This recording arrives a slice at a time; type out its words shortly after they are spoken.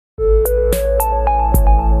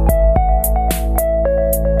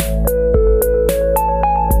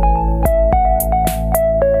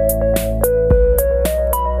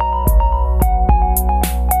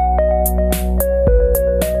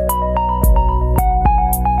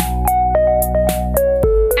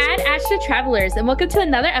travelers, and welcome to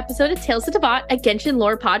another episode of Tales of Tavat, a Genshin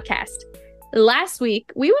lore podcast. Last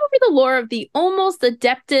week, we went over the lore of the almost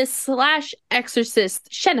adeptus / exorcist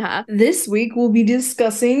Shenhe. This week, we'll be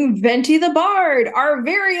discussing Venti the Bard, our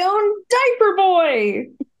very own diaper boy.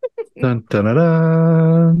 Dun, dun, dun,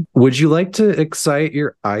 dun. Would you like to excite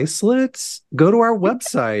your eye slits? Go to our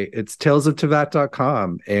website. It's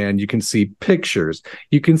talesoftavat.com, and you can see pictures,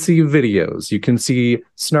 you can see videos, you can see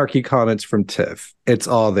snarky comments from Tiff. It's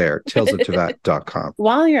all there. talesoftavat.com.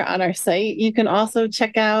 While you're on our site, you can also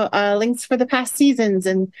check out links for the past seasons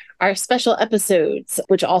and our special episodes,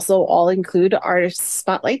 which also all include artist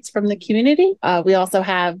spotlights from the community. We also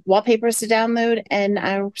have wallpapers to download and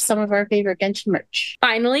some of our favorite Genshin merch.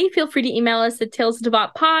 Finally, feel free to email us at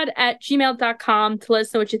talesoftavatpod@gmail.com to let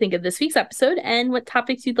us know what you think of this week's episode and what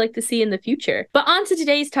topics you'd like to see in the future. But on to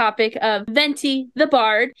today's topic of Venti the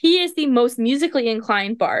Bard. He is the most musically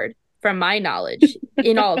inclined bard, from my knowledge,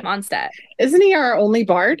 in all of Mondstadt. Isn't he our only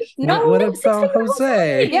bard? No, what about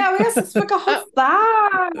Jose? Yeah, we got Six Finger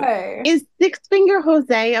Jose. Is Six Finger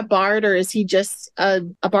Jose a bard, or is he just a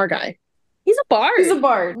bar guy? He's a bard. He's a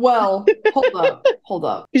bard. Well, hold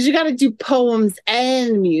up. Because you got to do poems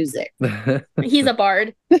and music. He's a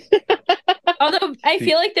bard. Although I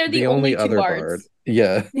feel like they're the only two other bards. bard.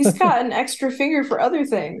 Yeah. He's got an extra finger for other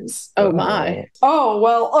things. Oh my. Oh,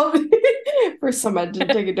 well, for some I did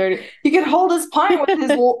take it dirty. He can hold his pint with his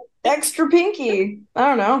little extra pinky. I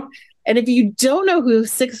don't know. And if you don't know who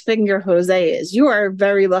Six Finger Jose is, you are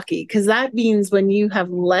very lucky, because that means when you have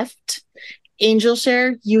left Angel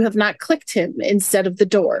Share, you have not clicked him instead of the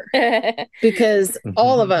door. Because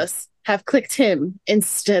all of us have clicked him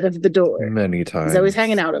instead of the door. Many times. He's always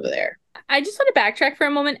hanging out over there. I just want to backtrack for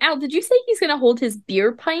a moment. Al, did you say he's going to hold his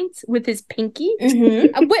beer pint with his pinky?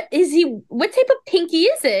 Mm-hmm. What type of pinky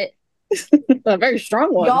is it? A very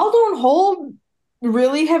strong one. Y'all don't hold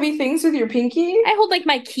really heavy things with your pinky? I hold like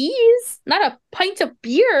my keys, not a pint of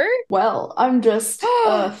beer. Well, I'm just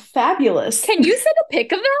fabulous. Can you send a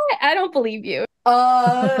pic of that? I don't believe you.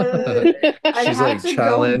 I'd She's have like, to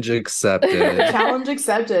challenge accepted. Challenge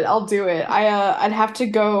accepted. I'll do it. I'd have to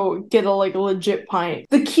go get a legit pint.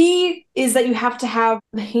 The key is that you have to have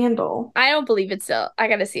the handle. I don't believe it still. I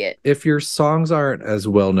gotta see it. If your songs aren't as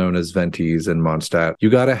well known as Venti's and Mondstadt, you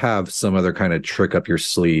got to have some other kind of trick up your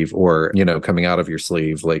sleeve, or, coming out of your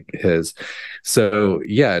sleeve like his. So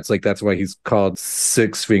yeah, it's like, that's why he's called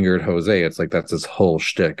Six-Fingered Jose. It's like, that's his whole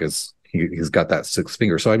shtick, is he's got that six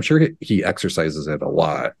finger. So I'm sure he exercises it a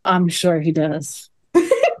lot. I'm sure he does.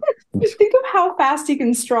 Think of how fast he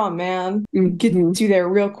can strum, man. Get you there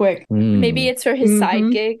real quick. Maybe it's for his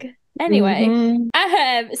side gig. Anyway,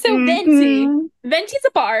 Venti's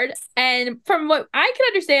a bard, and from what I can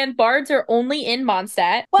understand, bards are only in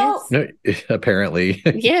Mondstadt. Well, No, apparently.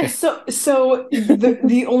 Yes. So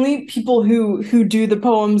the only people who do the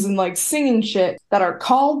poems and singing shit that are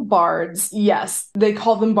called bards, yes, they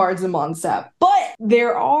call them bards in Mondstadt. But they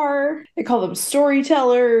call them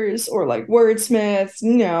storytellers or wordsmiths.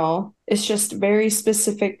 No, it's just very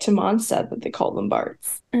specific to Mondstadt that they call them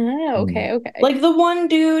bards. Oh, okay. Like the one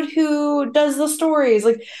dude who does the stories.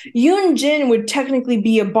 Yoon Jin would technically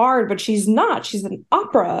be a bard, but she's not. She's an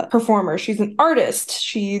opera performer. She's an artist.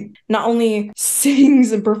 She not only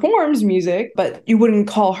sings and performs music, but you wouldn't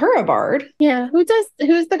call her a bard. Yeah. Who's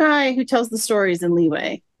the guy who tells the stories in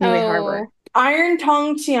Leeway Harbor? Iron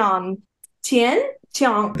Tongue Tian. Tian?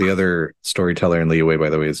 The other storyteller in Leeway, by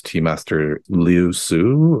the way, is Tea Master Liu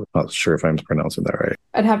Su. Not sure if I'm pronouncing that right.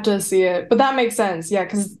 I'd have to see it, but that makes sense. Yeah,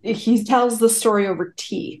 because he tells the story over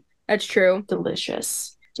tea. That's true.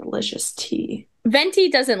 Delicious tea. Venti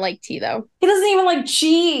doesn't like tea, though. He doesn't even like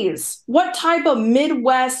cheese. What type of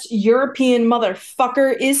Midwest European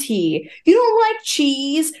motherfucker is he? You don't like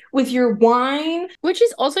cheese with your wine? Which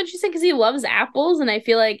is also interesting because he loves apples, and I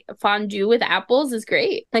feel like fondue with apples is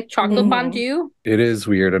great. Like chocolate fondue. It is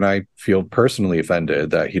weird, and I feel personally offended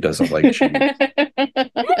that he doesn't like cheese.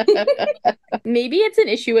 Maybe it's an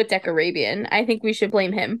issue with Decarabian. I think we should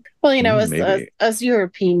blame him. Well, as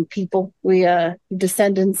European people, we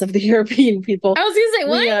descendants of the European people. I was gonna say,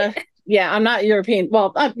 what? Yeah, I'm not European.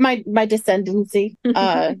 Well, my descendancy.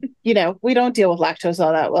 We don't deal with lactose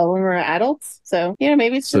all that well when we're adults. So,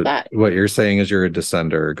 maybe it's just that. What you're saying is you're a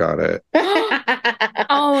descender. Got it.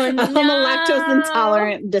 Oh, no. I'm a lactose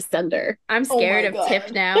intolerant descender. I'm scared of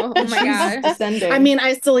Tiff now. Oh my god. Descending. I mean,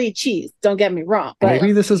 I still eat cheese. Don't get me wrong. But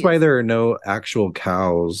Maybe this is why there are no actual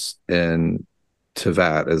cows in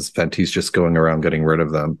Tavat, as Venti's just going around getting rid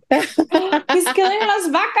of them. He's killing las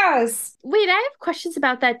vacas. Wait, I have questions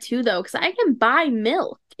about that too, though, because I can buy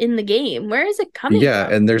milk. in the game. Where is it coming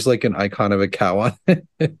from? And there's like an icon of a cow on it.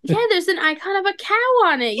 Yeah, there's an icon of a cow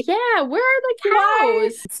on it. Yeah, where are the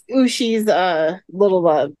cows? It's Ushi's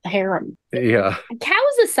little harem. Yeah.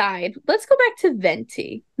 Cows aside, let's go back to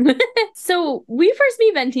Venti. So we first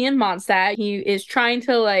meet Venti in Mondstadt. He is trying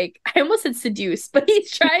to I almost said seduce, but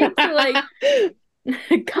he's trying to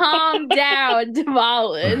calm down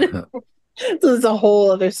Dvalin. This is a whole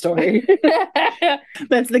other story.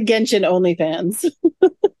 That's the Genshin OnlyFans.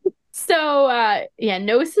 So,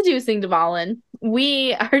 no seducing Dvalin.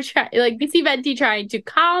 We are we see Venti trying to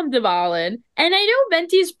calm Dvalin. And I know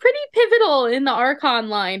Venti's pretty pivotal in the Archon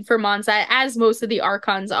line for Mondstadt, as most of the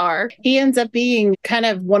Archons are. He ends up being kind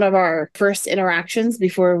of one of our first interactions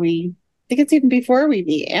before I think it's even before we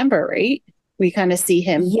meet Amber, right? We kind of see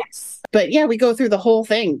him. Yes. But yeah, we go through the whole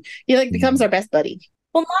thing. He becomes our best buddy.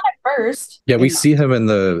 Well, not at first. Yeah, we see him in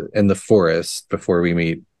the forest before we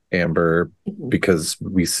meet Amber, because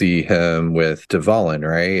we see him with Dvalin,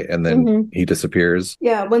 right? And then he disappears.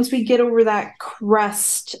 Yeah, once we get over that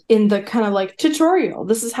crest in the kind of tutorial,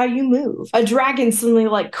 this is how you move. A dragon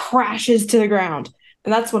suddenly crashes to the ground.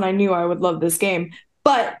 And that's when I knew I would love this game.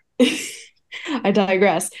 But I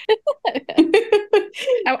digress.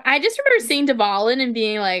 I just remember seeing Dvalin and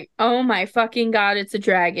being like, oh my fucking god, it's a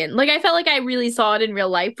dragon. I felt like I really saw it in real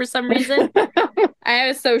life for some reason. I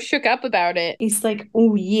was so shook up about it. He's like,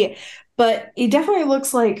 oh yeah. But it definitely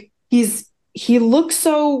looks like he looks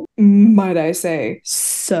so, might I say,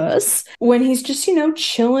 sus when he's just,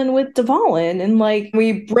 chilling with Dvalin, and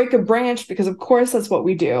we break a branch because of course that's what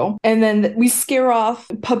we do. And then we scare off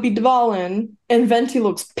puppy Dvalin and Venti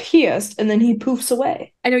looks pissed and then he poofs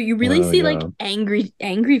away. I know you really see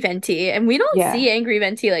angry Venti, and we don't see angry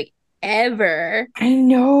Venti ever. I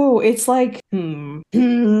know. It's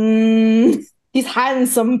he's hiding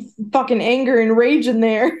some fucking anger and rage in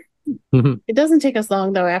there. It doesn't take us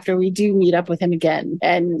long, though, after we do meet up with him again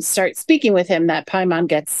and start speaking with him, that Paimon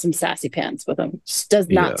gets some sassy pants with him. Just does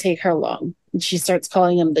not take her long. And she starts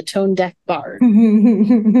calling him the tone deaf bard.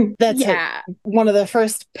 That's one of the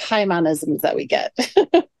first Paimonisms that we get.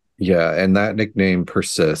 Yeah, and that nickname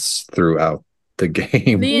persists throughout the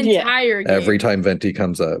game. The entire game. Every time Venti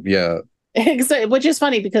comes up. Yeah. Which is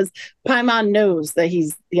funny because Paimon knows that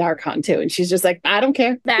he's the Archon too, and she's just like, I don't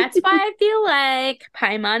care. That's why I feel like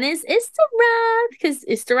Paimon is Istaroth, because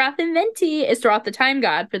Istaroth and Venti, Istaroth the time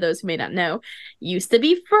god, for those who may not know, used to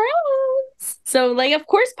be friends. So of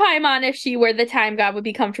course Paimon, if she were the time god, would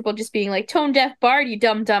be comfortable just being like, tone deaf bard, you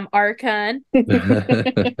dumb Archon.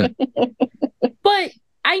 But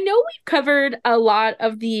I know we've covered a lot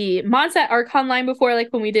of the Mondstadt Archon line before,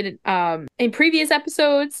 when we did it in previous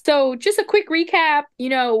episodes. So just a quick recap.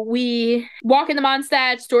 We walk into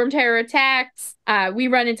Mondstadt, Storm Terror attacks. We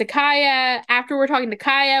run into Kaya. After we're talking to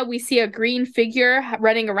Kaya, we see a green figure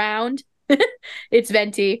running around. It's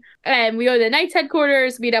Venti. And we go to the Knight's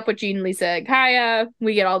headquarters, meet up with Jean, Lisa, and Kaya.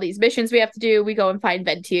 We get all these missions we have to do. We go and find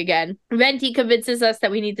Venti again. Venti convinces us that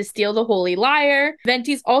we need to steal the Holy Lyre.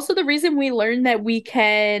 Venti's also the reason we learn that we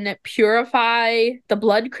can purify the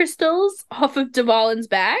blood crystals off of Dvalin's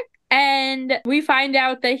back. And we find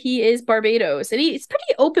out that he is Barbados. And he's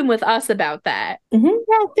pretty open with us about that. Yeah,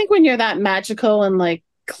 I think when you're that magical and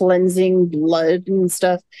cleansing blood and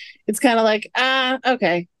stuff, it's kind of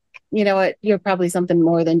okay. You know what? You're probably something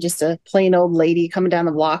more than just a plain old lady coming down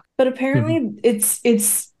the block. But apparently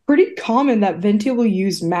it's pretty common that Venti will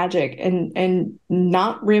use magic and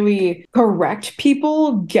not really correct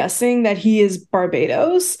people guessing that he is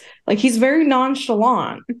Barbados. He's very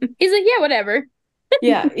nonchalant. He's like, yeah, whatever.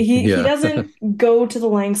 Yeah, he doesn't go to the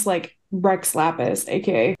lengths like Rex Lapis,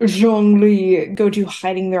 aka Zhongli, go to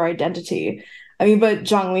hiding their identity. I mean, but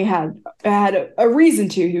Zhongli had a reason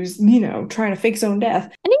to. He was, trying to fake his own death.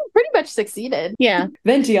 And he pretty much succeeded. Yeah.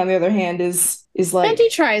 Venti, on the other hand, is Venti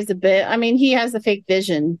tries a bit. I mean, he has the fake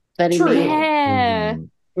vision that he made. Yeah.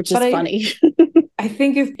 Which is funny. I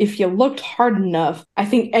think if you looked hard enough, I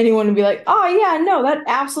think anyone would be like, oh yeah, no, that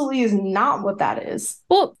absolutely is not what that is.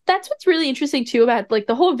 Well, that's what's really interesting too about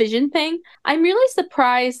the whole vision thing. I'm really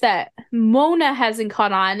surprised that Mona hasn't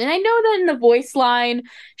caught on. And I know that in the voice line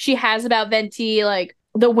she has about Venti,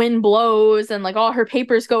 the wind blows and all her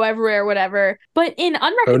papers go everywhere or whatever. But in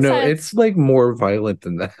Unreconciled... Oh no, it's more violent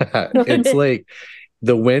than that. It's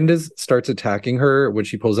the wind starts attacking her when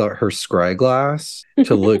she pulls out her scry glass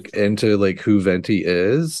to look into who Venti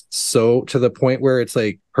is. So to the point where it's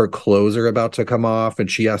her clothes are about to come off and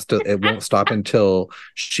it won't stop until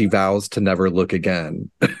she vows to never look again.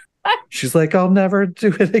 She's like, I'll never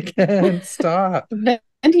do it again. Stop.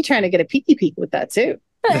 Venti trying to get a peeky peek with that too.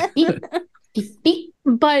 Beep.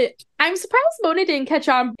 But I'm surprised Mona didn't catch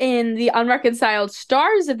on in the Unreconciled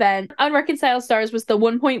Stars event. Unreconciled Stars was the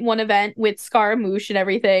 1.1 event with Scaramouche and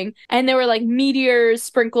everything. And there were like meteors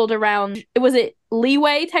sprinkled around. Was it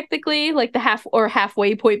Leeway, technically? Like the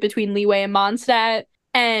halfway point between Leeway and Mondstadt.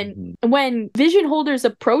 And when vision holders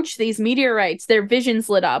approached these meteorites, their visions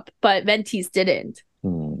lit up, but Venti's didn't.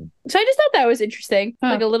 So I just thought that was interesting.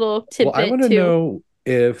 Like a little tidbit, well, I want to know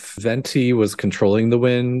if Venti was controlling the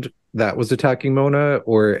wind that was attacking Mona,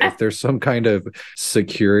 or if there's some kind of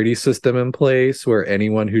security system in place where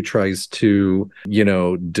anyone who tries to,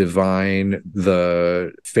 divine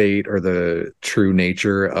the fate or the true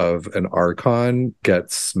nature of an archon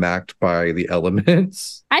gets smacked by the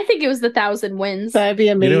elements. I think it was the Thousand Winds. That'd be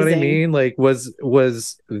amazing. You know what I mean? Like,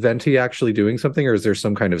 was Venti actually doing something, or is there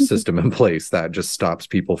some kind of system in place that just stops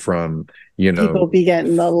people from, people be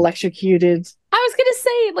getting electrocuted? I was gonna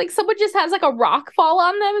say, like, someone just has like a rock fall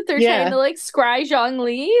on them if they're trying to like scry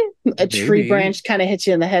Zhongli. A tree branch kind of hits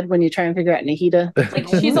you in the head when you're trying to figure out Nahida. Like,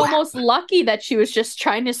 she's almost lucky that she was just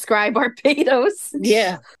trying to scry Barbados.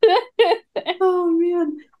 Yeah. Oh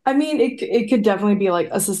man. I mean, it could definitely be like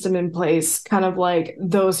a system in place, kind of like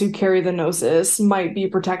those who carry the gnosis might be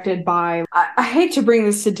protected by. I hate to bring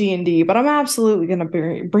this to D&D, but I'm absolutely gonna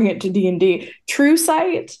bring it to D&D. True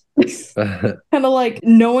sight, kind of like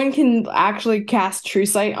no one can actually cast true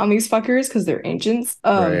sight on these fuckers because they're ancients.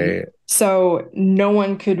 Right. So no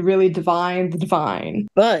one could really divine the divine.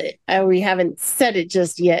 But we haven't said it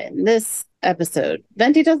just yet in this episode.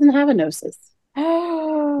 Venti doesn't have a gnosis.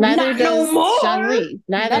 Neither does Zhongli.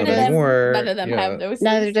 None of them have gnosis.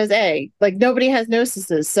 Neither does A. Like, nobody has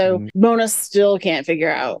gnosises, so Mona still can't figure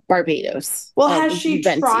out Barbados. Well, has she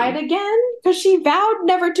tried again? Because she vowed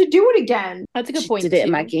never to do it again. That's a good point. She did it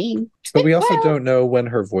in my game. But we also don't know when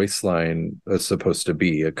her voice line is supposed to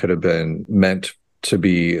be. It could have been meant to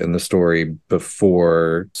be in the story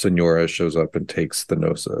before Senora shows up and takes the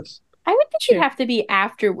gnosis. I would think it'd have to be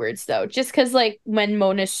afterwards, though, just because, like, when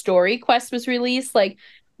Mona's story quest was released, like,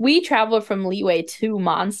 we traveled from Leeway to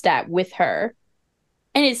Mondstadt with her,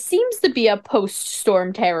 and it seems to be a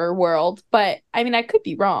post-Storm Terror world, but, I mean, I could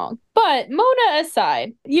be wrong. But Mona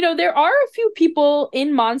aside, there are a few people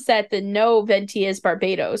in Mondstadt that know Venti is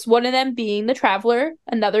Barbados, one of them being the Traveler,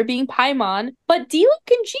 another being Paimon, but Diluc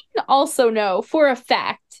and Jean also know for a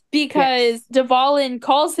fact, because Dvalin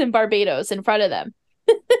calls him Barbados in front of them.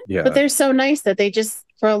 Yeah. But they're so nice that they just,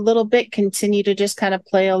 for a little bit, continue to just kind of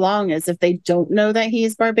play along as if they don't know that he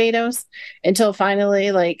is Barbados until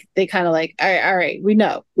finally, like, they kind of like, all right, we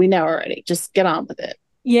know already. Just get on with it.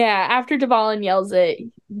 Yeah, after Dvalin yells it,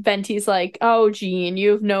 Venti's like, oh, Jean,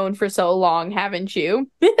 you've known for so long, haven't you?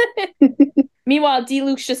 Meanwhile,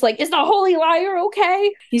 Diluc's just like, is the Holy Liar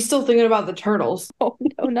okay? He's still thinking about the turtles. Oh,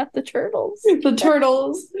 no, not the turtles. The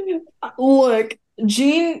turtles. Look,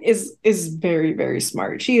 Jean is very, very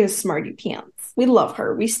smart. She is smarty pants. We love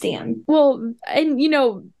her. We stand. Well,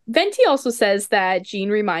 and Venti also says that Jean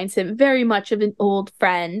reminds him very much of an old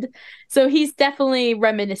friend. So he's definitely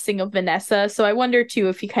reminiscing of Vanessa. So I wonder too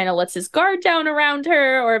if he kind of lets his guard down around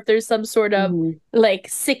her, or if there's some sort of like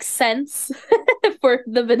sixth sense for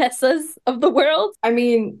the Vanessas of the world. I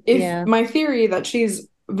mean, if my theory that she's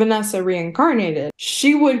Vanessa reincarnated,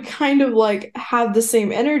 she would kind of like have the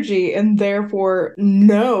same energy and therefore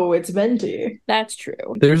know it's Venti. That's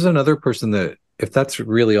true. There's another person that, if that's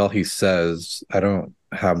really all he says, I don't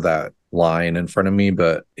have that line in front of me,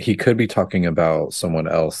 but he could be talking about someone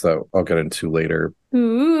else that I'll get into later.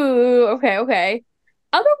 Ooh, okay.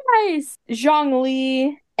 Otherwise,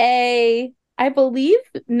 Zhongli, I believe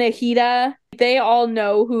Nahida, they all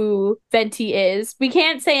know who Venti is. We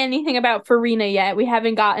can't say anything about Farina yet. We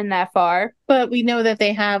haven't gotten that far. But we know that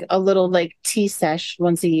they have a little like tea sesh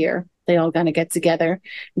once a year. They all kind of get together.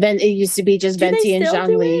 Then it used to be just Venti and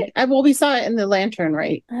Zhongli. Well, we saw it in the Lantern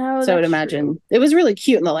Rite. Oh, so I would imagine. True. It was really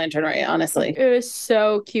cute in the Lantern Rite, honestly. It was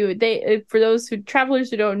so cute. They, for those travelers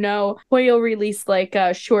who don't know, Hoyle released like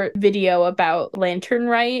a short video about Lantern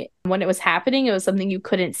Rite. When it was happening, it was something you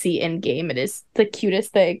couldn't see in game. It is the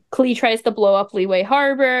cutest thing. Klee tries to blow up Leeway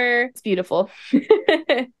Harbor. It's beautiful.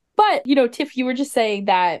 But, Tiff, you were just saying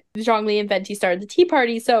that Zhongli and Venti started the tea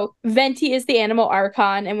party. So Venti is the animal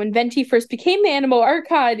archon. And when Venti first became the animal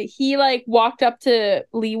archon, he like walked up to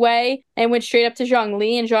Leeway and went straight up to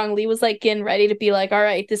Zhongli. And Zhongli was like getting ready to be like, all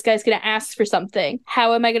right, this guy's going to ask for something.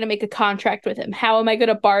 How am I going to make a contract with him? How am I going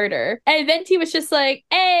to barter? And Venti was just like,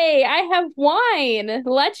 hey, I have wine.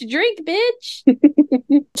 Let's drink, bitch.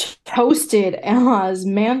 Toasted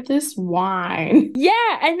osmanthus wine.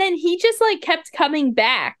 Yeah. And then he just like kept coming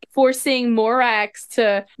back, forcing Morax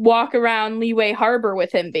to walk around Leeway Harbor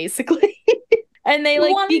with him, basically. And they He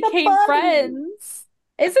like wanted a became buddy. friends.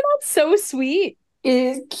 Isn't that so sweet? It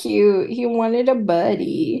is cute. He wanted a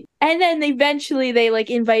buddy. And then eventually they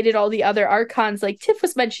like invited all the other archons, like Tiff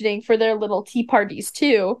was mentioning, for their little tea parties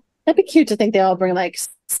too. That'd be cute to think they all bring like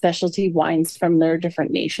specialty wines from their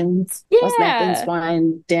different nations. Yeah. Osmanthus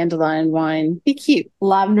wine, dandelion wine. Be cute.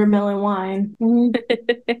 Lavender melon wine.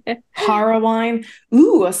 Mhm. Hara wine.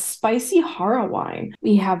 Ooh, a spicy Hara wine.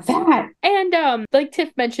 We have that. And like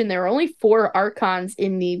Tiff mentioned, there are only 4 archons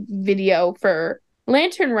in the video for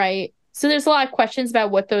Lantern Rite. So there's a lot of questions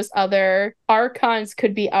about what those other archons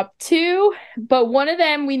could be up to. But one of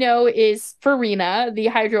them we know is Farina, the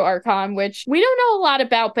Hydro Archon, which we don't know a lot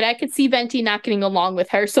about, but I could see Venti not getting along with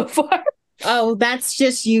her so far. Oh, that's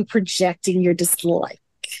just you projecting your dislike.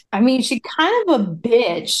 I mean, she's kind of a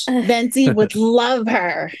bitch. Venti would love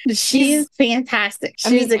her. She's fantastic. I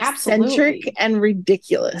She's mean, eccentric absolutely. and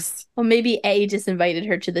ridiculous. Well, maybe A just invited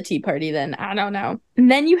her to the tea party then. I don't know. And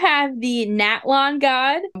then you have the Natlon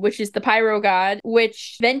god, which is the pyro god,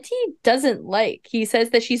 which Venti doesn't like. He says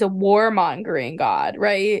that she's a warmongering god,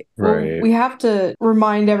 right? Right. Well, we have to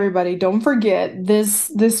remind everybody, don't forget, this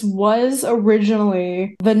was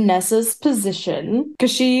originally Vanessa's position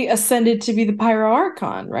because she ascended to be the Pyro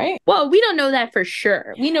Archon, right? Well, we don't know that for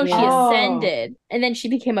sure. We know she Yeah. ascended and then she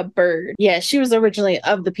became a bird. Yeah, she was originally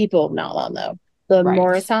of the people of Nalon, though. The Right.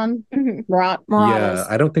 Moraton. Mhm. Morat. Yeah, Marauders.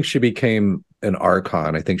 I don't think she became an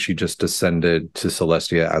archon. I think she just descended to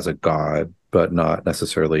Celestia as a god, but not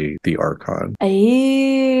necessarily the archon.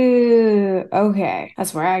 Ew, okay.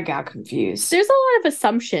 That's where I got confused. There's a lot of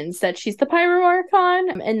assumptions that she's the Pyro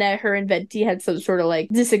Archon and that her and Venti had some sort of like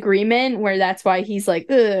disagreement where that's why he's like,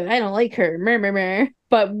 ugh, I don't like her. Mer, mer, mer.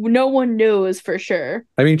 But no one knows for sure.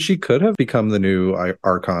 I mean, she could have become the new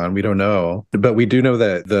archon. We don't know. But we do know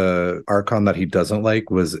that the archon that he doesn't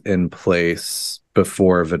like was in place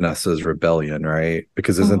before Vanessa's rebellion, right?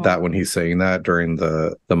 Because isn't that when he's saying that during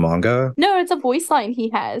the manga? No, it's a voice line he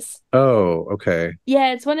has. Oh, okay.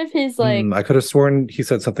 Yeah, it's one of his like I could have sworn he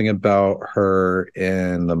said something about her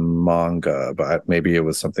in the manga, but maybe it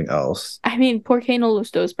was something else. I mean, ¿Por qué no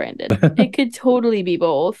los dos, Brandon? It could totally be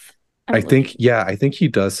both. I think he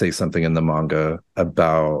does say something in the manga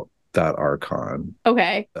about that archon,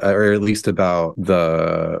 Okay. or at least about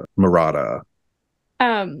the Murata.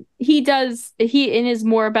 He in his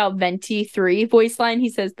More About Venti 3 voice line, he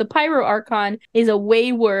says the Pyro Archon is a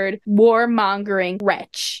wayward, warmongering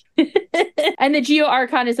wretch. And the Geo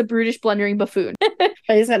Archon is a brutish, blundering buffoon.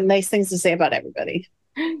 He's got nice things to say about everybody.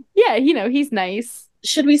 Yeah, he's nice.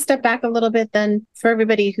 Should we step back a little bit then? For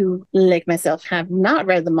everybody who, like myself, have not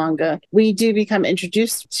read the manga, we do become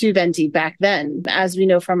introduced to Venti back then. As we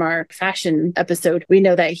know from our fashion episode, we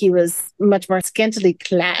know that he was much more scantily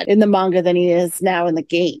clad in the manga than he is now in the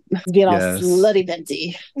game. He's being all slutty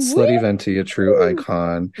Venti. Slutty Venti, a true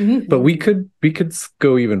icon. Mhm. But we could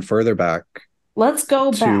go even further back Let's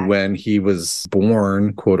go to back. when he was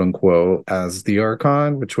born, quote unquote, as the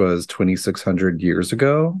Archon, which was 2,600 years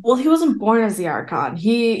ago. Well, he wasn't born as the Archon.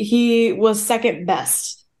 He was second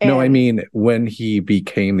best. No, I And- mean when he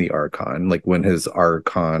became the Archon, like when his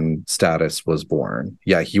Archon status was born.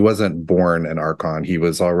 Yeah, he wasn't born an Archon. He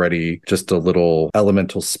was already just a little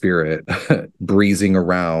elemental spirit breezing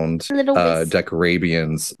around Little wisp.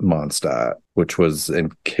 Decarabian's Mondstadt, which was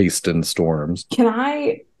encased in storms. Can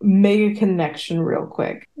I make a connection real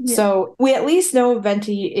quick? Yeah. So we at least know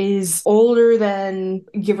Venti is older than,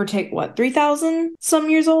 give or take, what, 3,000 some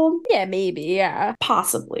years old? Yeah, maybe, yeah.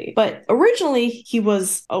 Possibly. But originally he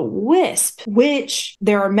was a wisp, which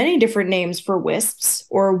there are many different names for wisps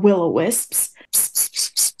or will-o-wisps.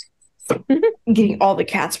 I'm getting all the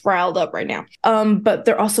cats riled up right now. But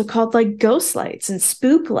they're also called like ghost lights and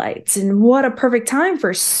spook lights. And what a perfect time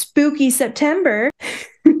for spooky September.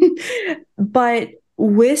 But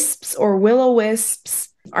wisps or will-o-wisps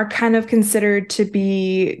are kind of considered to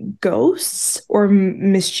be ghosts or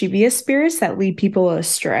mischievous spirits that lead people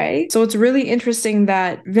astray. So it's really interesting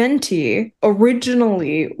that Venti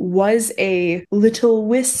originally was a little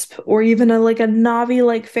wisp or even a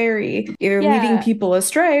Navi-like fairy, either leading people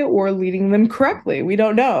astray or leading them correctly. We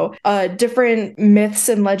don't know. Different myths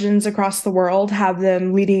and legends across the world have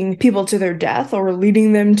them leading people to their death or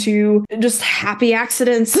leading them to just happy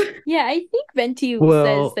accidents. Yeah, I think Venti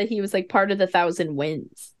says that he was like part of the Thousand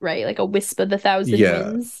Winds, right? Like a wisp of the Thousand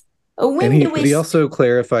Winds. A And wind he wisp. also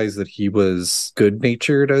clarifies that he was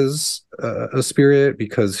good-natured as a spirit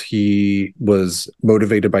because he was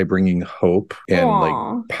motivated by bringing hope and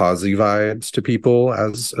Aw. positive vibes to people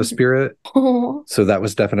as a spirit. So that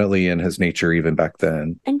was definitely in his nature even back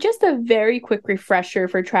then. And just a very quick refresher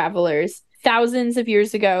for travelers. thousands of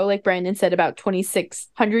years ago, like Brandon said, about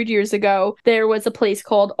 2,600 years ago, there was a place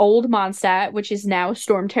called Old Mondstadt, which is now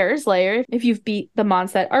Storm Terror's lair. If you've beat the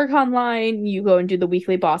Mondstadt Archon line, you go and do the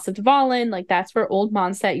weekly boss of Dvalin. Like, that's where Old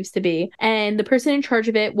Mondstadt used to be. And the person in charge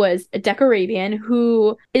of it was a Decorabian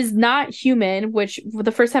who is not human, which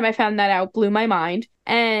the first time I found that out blew my mind.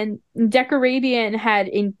 And Decorabian had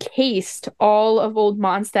encased all of Old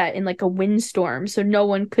Mondstadt in like a windstorm, so no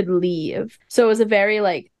one could leave. So it was a very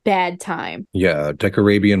like bad time. Yeah,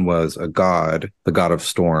 Decorabian was a god, the god of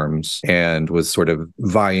storms, and was sort of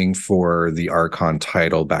vying for the Archon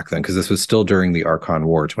title back then, because this was still during the Archon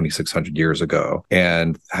War 2,600 years ago,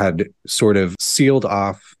 and had sort of sealed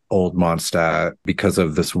off Old Mondstadt because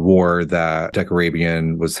of this war that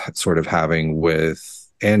Decorabian was sort of having with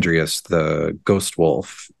Andreas, the ghost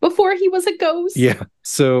wolf. Before he was a ghost? Yeah.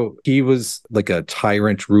 So he was like a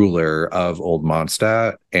tyrant ruler of Old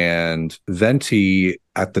Mondstadt, and Venti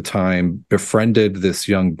at the time befriended this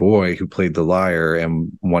young boy who played the lyre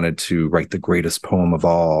and wanted to write the greatest poem of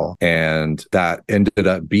all. And that ended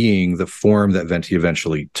up being the form that Venti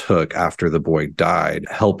eventually took after the boy died,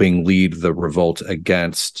 helping lead the revolt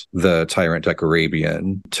against the tyrant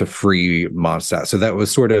Decorabian to free Mondstadt. So that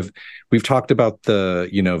was sort of, we've talked about the,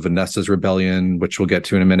 Vanessa's rebellion, which we'll get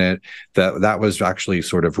to in a minute. That was actually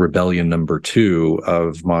sort of rebellion number 2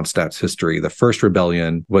 of Mondstadt's history. The first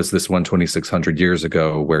rebellion was this one 2,600 years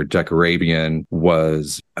ago, where Decorabian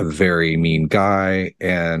was a very mean guy,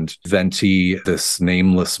 and Venti, this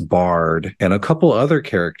nameless bard, and a couple other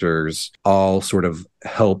characters all sort of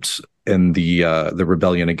helped in the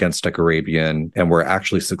rebellion against Decorabian, and were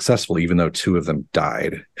actually successful, even though 2 of them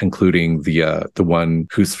died, including the one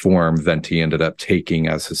whose form Venti ended up taking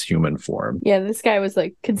as his human form. Yeah, this guy was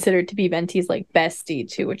like considered to be Venti's like bestie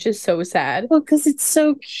too, which is so sad. Well, because it's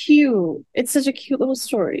so cute. It's such a cute little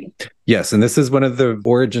story. Yes, and this is one of the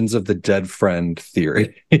origins of the dead friend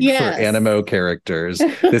theory Yes. for animo characters.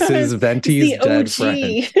 This is Venti's dead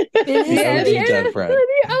friend. The OG dead friend.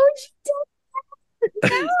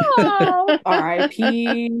 No.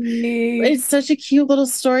 R.I.P. It's such a cute little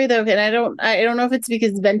story though, and I don't know if it's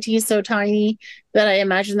because Venti is so tiny that I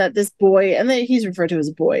imagine that this boy, and that he's referred to as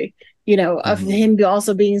a boy, of him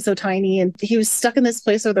also being so tiny, and he was stuck in this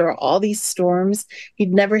place where there were all these storms.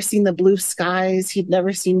 He'd never seen the blue skies, he'd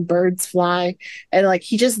never seen birds fly, and like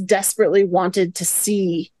he just desperately wanted to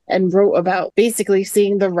see, and wrote about basically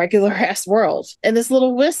seeing the regular ass world. And this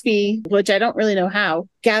little wispy, which I don't really know how,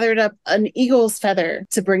 gathered up an eagle's feather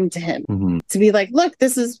to bring to him, to be like, look,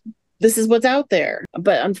 this is what's out there.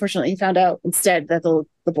 But unfortunately, he found out instead that the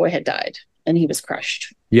boy had died, and he was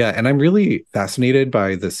crushed. Yeah, and I'm really fascinated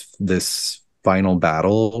by this final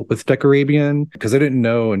battle with Decorabian, because I didn't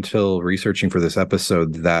know until researching for this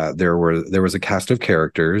episode that there was a cast of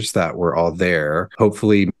characters that were all there.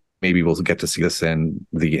 Hopefully maybe we'll get to see this in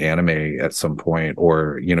the anime at some point,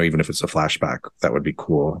 or even if it's a flashback, that would be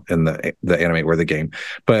cool in the anime or the game.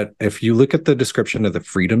 But if you look at the description of the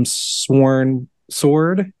Freedom Sworn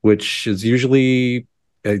sword, which is usually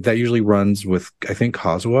runs with, I think,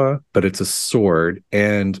 Kazuha, but it's a sword.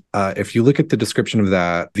 And if you look at the description of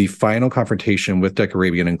that, the final confrontation with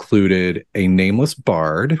Decorabian included a nameless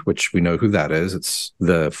bard, which we know who that is. It's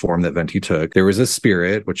the form that Venti took. There was a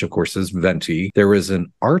spirit, which of course is Venti. There was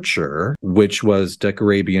an archer, which was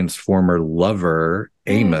Decorabian's former lover,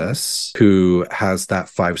 Amos, who has that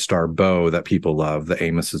 5-star bow that people love, the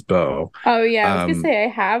Amos's bow. Oh yeah, I was gonna say I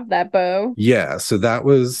have that bow. Yeah, so that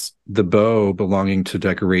was the bow belonging to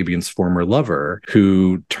Decorabian's former lover,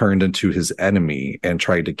 who turned into his enemy and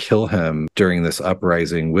tried to kill him during this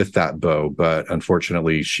uprising with that bow, but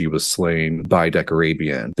unfortunately she was slain by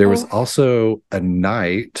Decorabian. There was also a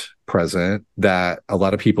knight present that a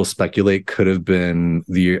lot of people speculate could have been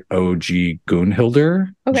the OG Gunhildr,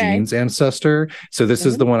 Jean's ancestor. So this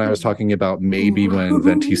is the one I was talking about. Maybe when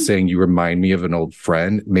Venti's saying you remind me of an old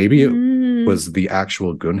friend, maybe it was the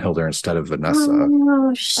actual Gunhildr instead of Vanessa.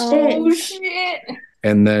 Oh shit.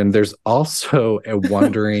 And then there's also a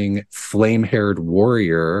wandering flame-haired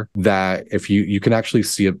warrior that if you can actually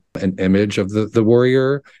see an image of the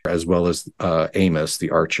warrior, as well as Amos, the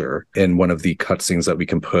archer, in one of the cutscenes that we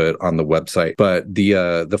can put on the website. But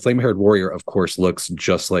the flame-haired warrior, of course, looks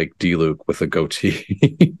just like D-Luke with a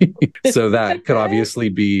goatee. So that could obviously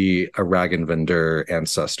be a Ragnvindr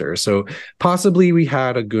ancestor. So possibly we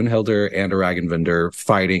had a Gunhildr and a Ragnvindr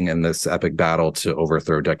fighting in this epic battle to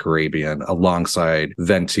overthrow Decorabian alongside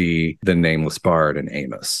Venti, the nameless bard, and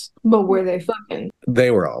Amos. But were they fucking? They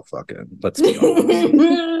were all fucking. Let's be honest.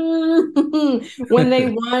 When they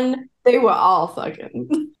won, they were all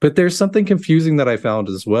fucking. But there's something confusing that I found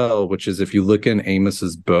as well, which is if you look in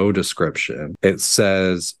Amos's bow description, it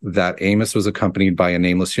says that Amos was accompanied by a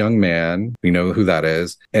nameless young man, we know who that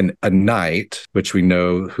is, and a knight, which we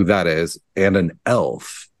know who that is, and an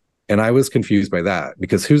elf. And I was confused by that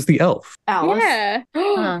because who's the elf? Alice. Yeah.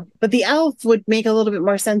 But the elf would make a little bit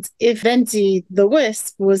more sense if Venti the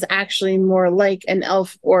Wisp was actually more like an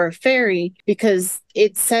elf or a fairy, because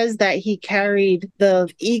it says that he carried the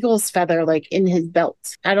eagle's feather like in his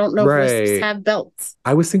belt. I don't know if wisps have belts.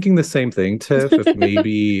 I was thinking the same thing, Tiff. If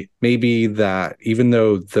maybe that even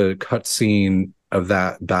though the cutscene of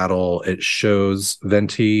that battle, it shows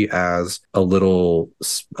Venti as a little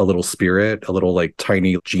spirit, a little like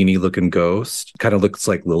tiny genie looking ghost, kind of looks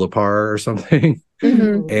like Lillipar or something.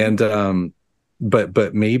 Mm-hmm. And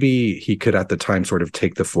but maybe he could at the time sort of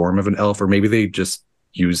take the form of an elf, or maybe they just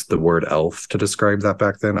used the word elf to describe that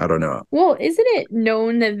back then. I don't know. Well, isn't it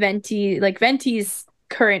known that Venti's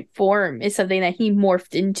current form is something that he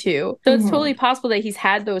morphed into? So it's totally possible that he's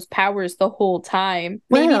had those powers the whole time.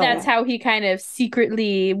 Maybe that's how he kind of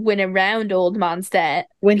secretly went around old Mondstadt.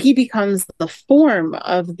 When he becomes the form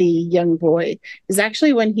of the young boy is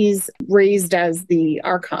actually when he's raised as the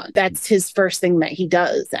Archon. That's his first thing that he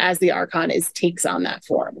does as the Archon is takes on that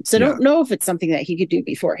form. So I don't know if it's something that he could do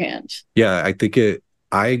beforehand. Yeah, I took it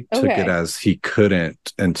as he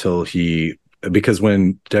couldn't until because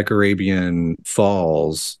when Decarabian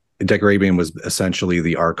falls, Decarabian was essentially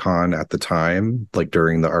the Archon at the time, like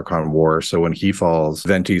during the Archon War. So when he falls,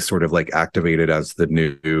 Venti's sort of like activated as the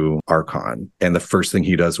new Archon. And the first thing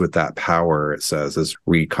he does with that power, it says, is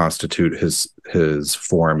reconstitute his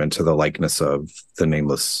form into the likeness of the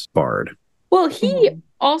nameless bard. Well, he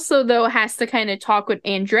also, though, has to kind of talk with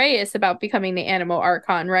Andreas about becoming the Anemo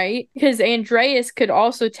Archon, right? Because Andreas could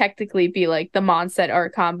also technically be like the Mondstadt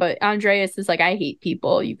Archon, but Andreas is like, I hate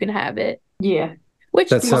people. You can have it. Yeah. Which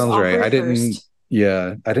that sounds right. I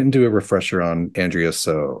didn't do a refresher on Andreas,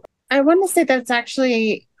 so I want to say that's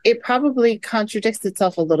actually, it probably contradicts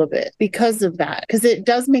itself a little bit because of that. Because it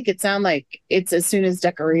does make it sound like it's as soon as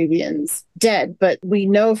Decarabian's dead. But we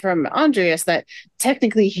know from Andreas that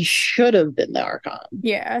technically he should have been the Archon.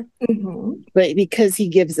 Yeah. But because he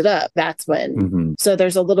gives it up, that's when. So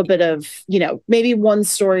there's a little bit of, maybe one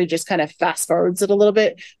story just kind of fast forwards it a little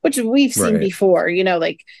bit, which we've seen before.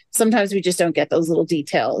 Like sometimes we just don't get those little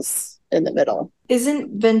details in the middle.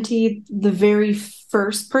 Isn't Venti the very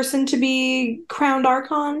first person to be crowned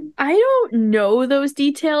Archon? I don't know those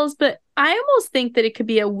details, but I almost think that it could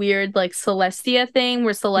be a weird like Celestia thing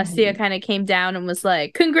where Celestia kind of came down and was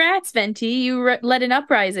like, congrats, Venti, you led an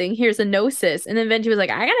uprising. Here's a gnosis. And then Venti was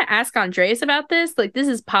like, I gotta ask Andreas about this. Like, this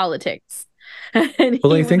is politics.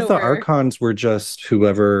 Well, I think the Archons were just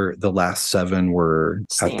whoever the last 7 were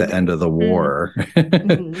at the end of the war.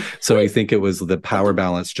 So I think it was the power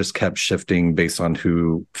balance just kept shifting based on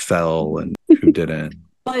who fell and who didn't.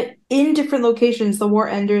 But in different locations, the war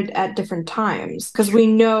ended at different times. Because we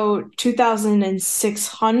know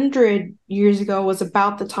 2,600 years ago was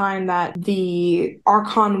about the time that the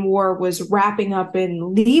Archon War was wrapping up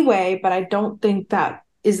in Leeway, but I don't think that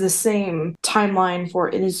is the same timeline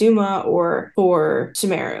for Inazuma or for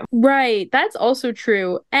Sumeru. Right, that's also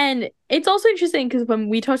true. And it's also interesting because when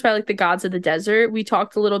we talked about like the gods of the desert, we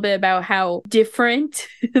talked a little bit about how different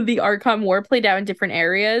the Archon War played out in different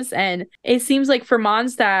areas. And it seems like for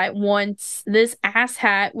Mondstadt, once this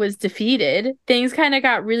asshat was defeated, things kind of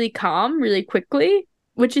got really calm really quickly,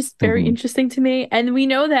 which is very interesting to me. And we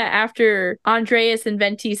know that after Andreas and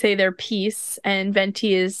Venti say their piece, and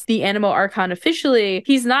Venti is the Anemo Archon officially,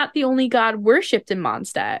 he's not the only god worshipped in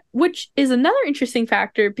Mondstadt, which is another interesting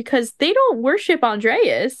factor because they don't worship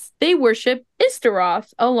Andreas. They worship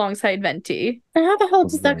Istaroth alongside Venti. And how the hell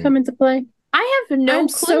does that come into play? I have no I'm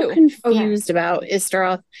clue. so confused about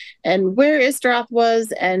Istaroth and where Istaroth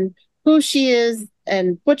was and who she is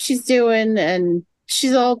and what she's doing, and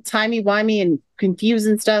she's all timey-wimey and confused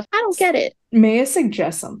and stuff. I don't get it. May I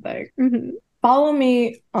suggest something? Follow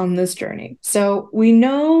me on this journey. So we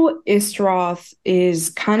know Istaroth is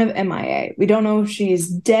kind of MIA. We don't know if she's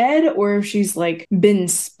dead or if she's like been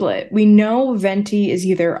split. We know Venti is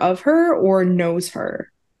either of her or knows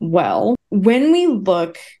her well. When we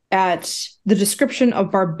look at the description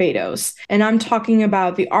of Barbados, and I'm talking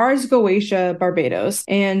about the Ars Goetia Barbados,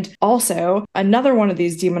 and also another one of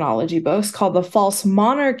these demonology books called The False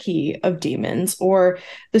Monarchy of Demons, or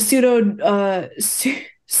the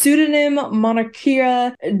pseudonym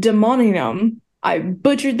Monarchia Demoninum. I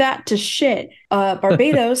butchered that to shit.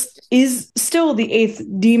 Barbados is still the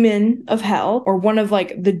 8th demon of hell, or one of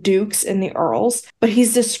like the dukes and the earls, but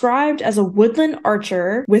he's described as a woodland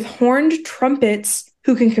archer with horned trumpets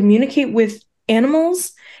who can communicate with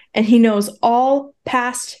animals and he knows all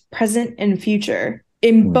past, present, and future.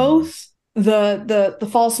 In both the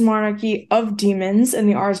false monarchy of demons and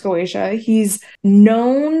the Ars Goetia, he's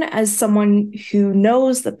known as someone who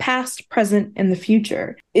knows the past, present, and the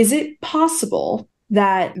future. Is it possible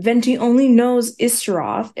that Venti only knows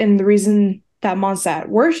Istaroth, and the reason that Mondstadt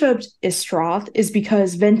worshipped Istaroth is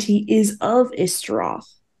because Venti is of Istaroth?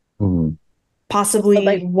 Possibly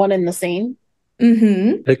like one and the same.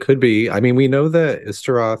 It could be. I mean, we know that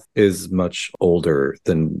Istaroth is much older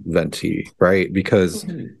than Venti, right? Because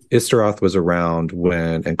Istaroth was around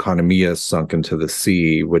when Enconomia sunk into the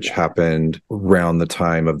sea, which happened around the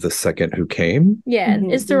time of the second who came. Yeah,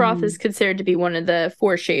 Istaroth is considered to be one of the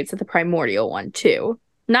four shades of the primordial one too.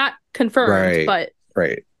 Not confirmed, but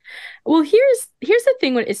right. Well, here's the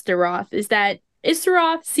thing with Istaroth is that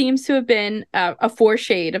Istaroth seems to have been a four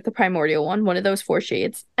shade of the primordial one of those four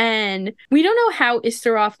shades. And we don't know how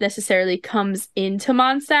Istaroth necessarily comes into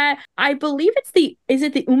Mondstadt. I believe is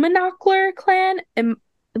it the Umanakler clan?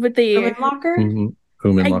 With the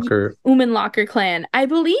Umanlocker clan. I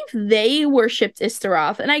believe they worshipped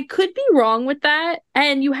Istaroth, and I could be wrong with that.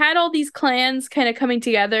 And you had all these clans kind of coming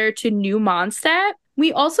together to new Mondstadt.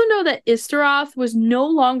 We also know that Istaroth was no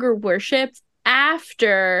longer worshipped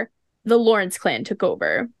after the Lawrence clan took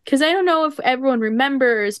over. Because I don't know if everyone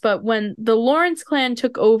remembers, but when the Lawrence clan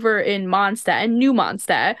took over in Mondstadt and New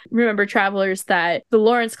Mondstadt, remember, travelers, that the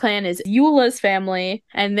Lawrence clan is Eula's family,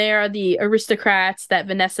 and they are the aristocrats that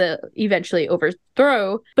Vanessa eventually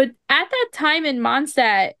overthrow. But at that time in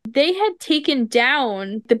Mondstadt, they had taken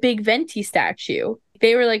down the big Venti statue.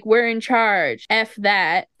 They were like, we're in charge, F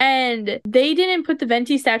that. And they didn't put the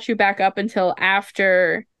Venti statue back up until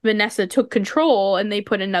after Vanessa took control, and they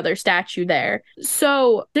put another statue there.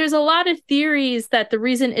 So there's a lot of theories that the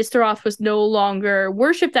reason Istaroth was no longer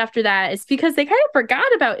worshipped after that is because they kind of forgot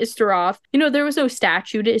about Istaroth. You know, there was no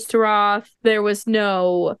statue to Istaroth. There was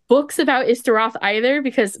no books about Istaroth either,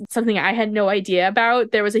 because something I had no idea about.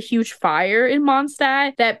 There was a huge fire in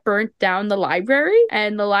Mondstadt that burnt down the library,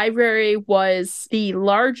 and the library was the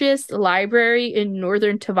largest library in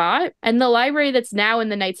northern Tevat. And the library that's now in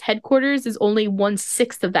the Knights headquarters is only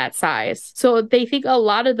 1/6 of that size. So they think a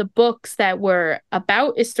lot of the books that were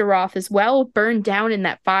about Istaroth as well burned down in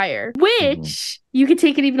that fire, which you could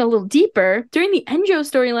take it even a little deeper. During the Enjo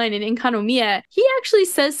storyline in Enconomia, he actually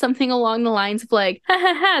says something along the lines of like, ha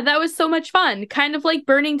ha ha, that was so much fun. Kind of like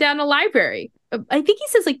burning down a library. I think he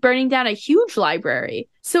says like burning down a huge library.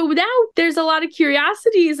 So now there's a lot of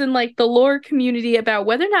curiosities in like the lore community about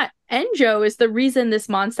whether or not Enjo is the reason this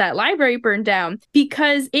Mondstadt library burned down.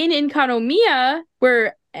 Because in Enconomia,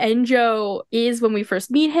 where Enjo is when we first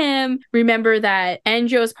meet him, remember that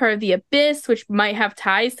Enjo is part of the Abyss, which might have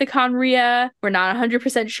ties to Conria. We're not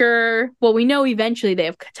 100% sure. Well, we know eventually they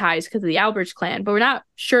have ties because of the Alberts clan, but we're not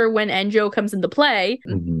sure when Enjo comes into play.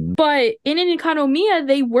 But in Enconomia,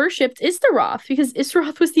 they worshipped Istaroth because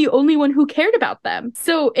Istaroth was the only one who cared about them.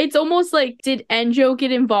 So it's almost like, did Enjo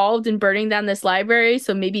get involved in burning down this library?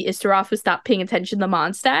 So maybe Istaroth would stop paying attention to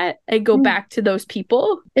Mondstadt and go back to those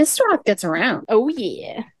people? Istaroth gets around. Oh,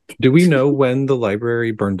 yeah. Do we know when the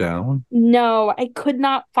library burned down? No, I could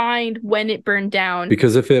not find when it burned down.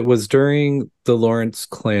 Because if it was during the Lawrence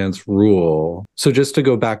clan's rule, so just to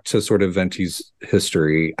go back to sort of Venti's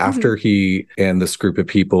history, after he and this group of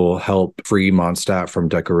people help free Mondstadt from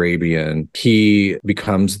Decorabian, he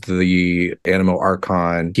becomes the Animo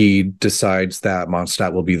Archon. He decides that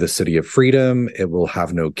Mondstadt will be the city of freedom. It will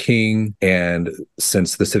have no king. And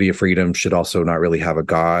since the city of freedom should also not really have a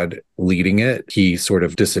god leading it, he sort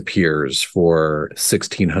of disappears for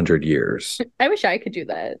 1600 years. I wish I could do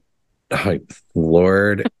that.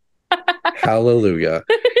 Lord. Hallelujah.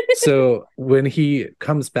 So when he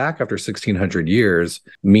comes back after 1600 years,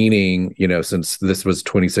 meaning, you know, since this was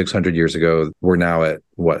 2600 years ago, we're now at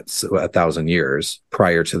what, 1,000 years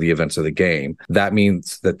prior to the events of the game. That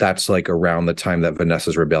means that that's like around the time that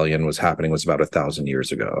Vanessa's rebellion was happening, was about 1,000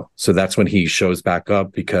 years ago. So that's when he shows back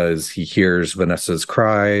up because he hears Vanessa's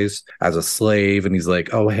cries as a slave. And he's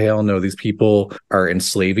like, oh, hell no, these people are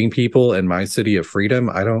enslaving people in my city of freedom.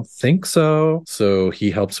 I don't think so. So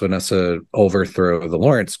he helps Vanessa overthrow the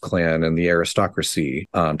Lawrence clan and the aristocracy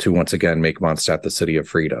to once again make Mondstadt the city of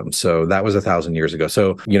freedom. So that was 1,000 years ago.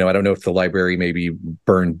 So, you know, I don't know if the library maybe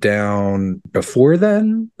burned down before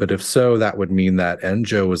then, but if so, that would mean that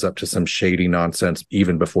Enjo was up to some shady nonsense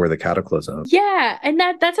even before the cataclysm. Yeah, and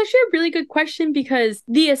that's actually a really good question, because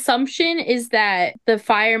the assumption is that the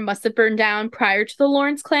fire must have burned down prior to the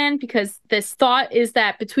Lawrence clan, because this thought is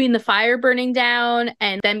that between the fire burning down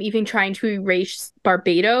and them even trying to erase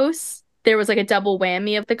Barbados, there was like a double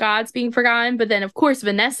whammy of the gods being forgotten. But then, of course,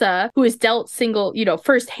 Vanessa, who is dealt single,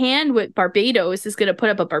 firsthand with Barbados, is going to put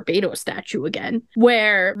up a Barbados statue again,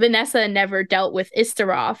 where Vanessa never dealt with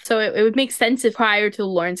Istaroth. So it would make sense if prior to the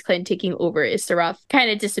Lawrence clan taking over, Istaroth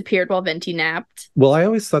kind of disappeared while Venti napped. Well, I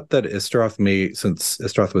always thought that Istaroth since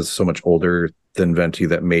Istaroth was so much older than Venti,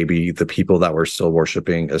 that maybe the people that were still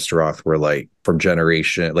worshiping Istaroth were like from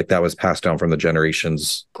generation, like that was passed down from the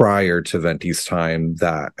generations prior to Venti's time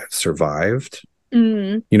that survived.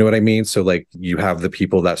 Mm. You know what I mean? So like you have the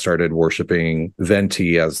people that started worshiping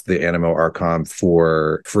Venti as the Animo Archon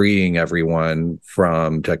for freeing everyone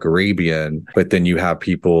from Tech-Arabian, but then you have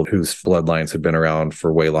people whose bloodlines have been around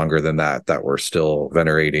for way longer than that were still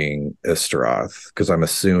venerating Istaroth, because I'm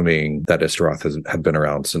assuming that Istaroth had been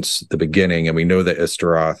around since the beginning, and we know that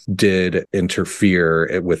Istaroth did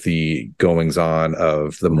interfere with the goings on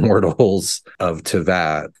of the mortals of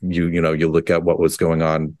Tevat. You look at what was going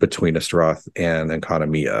on between Istaroth and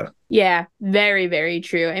Enconomia. Yeah, very, very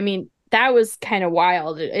true. I mean, that was kind of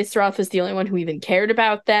wild. Istaroth was the only one who even cared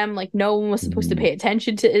about them. Like, no one was supposed to pay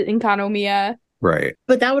attention to Enconomia. Right.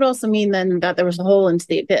 But that would also mean then that there was a hole into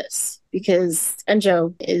the abyss, because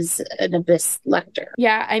Enjo is an abyss lector.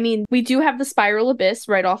 Yeah, I mean, we do have the Spiral Abyss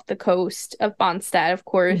right off the coast of Mondstadt, of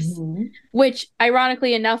course, which,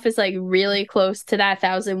 ironically enough, is like really close to that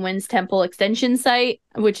Thousand Winds Temple extension site,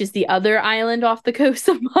 which is the other island off the coast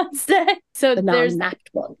of Mondstadt. So The there's non-mapped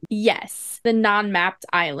one. Yes, the non-mapped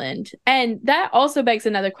island. And that also begs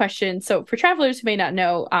another question. So for travelers who may not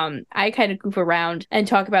know, I kind of goof around and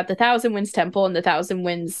talk about the Thousand Winds Temple and the Thousand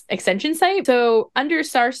Winds extension site. So under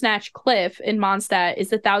Star Snatch Cliff in Mondstadt is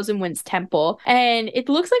the Thousand Winds Temple. And it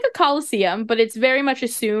looks like a coliseum, but it's very much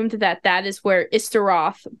assumed that that is where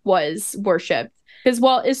Istaroth was worshipped. Because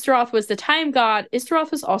while Istaroth was the time god,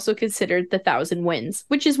 Istaroth was also considered the Thousand Winds,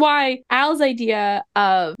 which is why Al's idea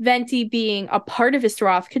of Venti being a part of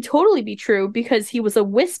Istaroth could totally be true, because he was a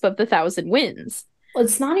wisp of the Thousand Winds. Well,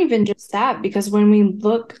 it's not even just that, because when we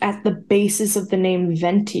look at the basis of the name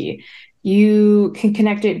Venti, you can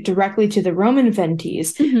connect it directly to the Roman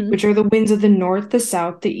Ventis, which are the winds of the north, the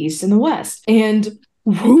south, the east, and the west. And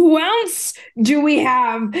who else do we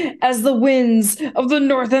have as the winds of the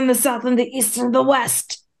north and the south and the east and the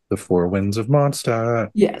west? The Four Winds of Mondstadt.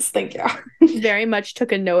 Yes, thank you. Very much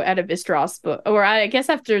took a note out of Istaroth's book, or I guess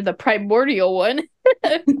after the primordial one.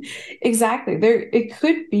 Exactly. It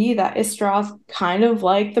could be that Istaroth, kind of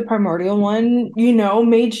like the primordial one,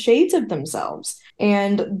 made shades of themselves.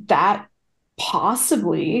 And that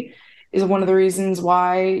possibly is one of the reasons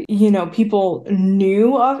why, people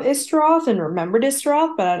knew of Istaroth and remembered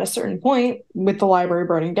Istaroth, but at a certain point, with the library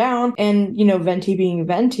burning down and, Venti being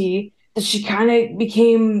Venti, that she kind of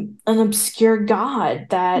became an obscure god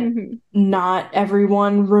that not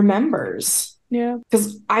everyone remembers. Yeah.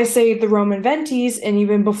 Because I say the Roman Ventis, and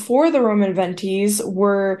even before the Roman Ventis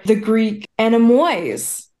were the Greek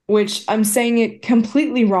Anemois, which I'm saying it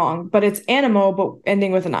completely wrong, but it's Animo, but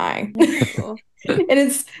ending with an I. And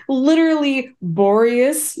it's literally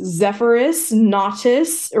Boreas, Zephyrus,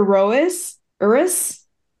 Nautis, Erois, Urus,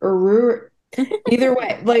 Uru. Either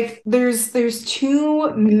way, like there's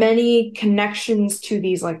too many connections to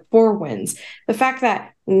these like four winds. The fact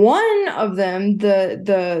that one of them,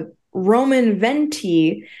 the Roman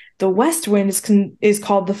Venti, the west wind is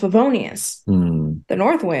called the Favonius. The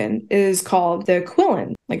north wind is called the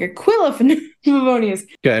Aquilon, like Aquila Favonius.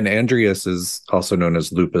 Yeah, and Andreas is also known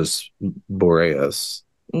as Lupus Boreas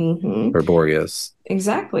or Boreas.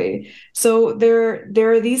 Exactly. So there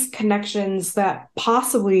are these connections that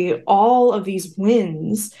possibly all of these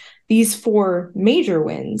winds, these four major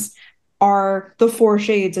winds, are the four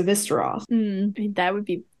shades of Istaroth. That would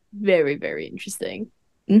be very, very interesting.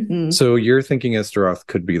 So you're thinking Istaroth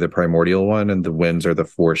could be the primordial one, and the winds are the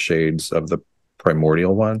four shades of the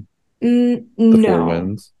primordial one? The four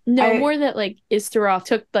winds? No, more that like Istaroth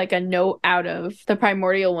took like a note out of the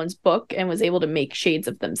primordial one's book and was able to make shades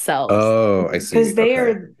of themselves. Oh, I see. Because they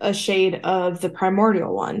are a shade of the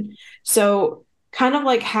primordial one. So kind of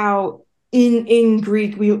like how in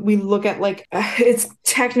Greek we look at like it's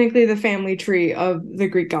technically the family tree of the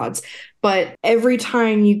Greek gods, but every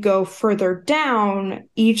time you go further down,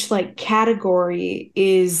 each like category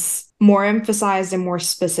is more emphasized and more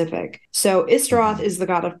specific. So Istaroth is the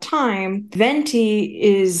god of time. Venti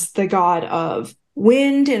is the god of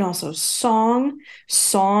wind and also song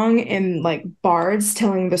and like bards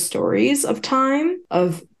telling the stories of time,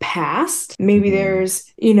 of past. Maybe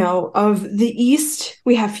there's, of the east,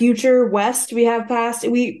 we have future, west, we have past.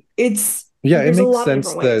 It makes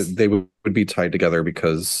sense that they would be tied together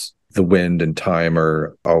because the wind and time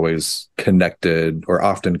are always connected or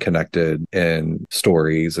often connected in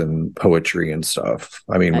stories and poetry and stuff.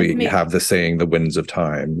 I mean, we have the saying, the winds of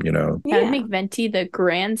time, you know. That would make Venti the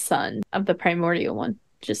grandson of the primordial one.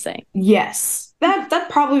 Just saying. Yes. That'd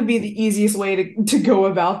probably be the easiest way to go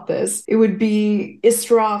about this. It would be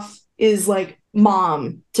Istroth is like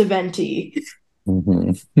mom to Venti.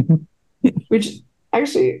 Mm-hmm. Which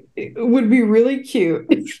actually would be really cute.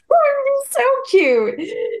 So cute.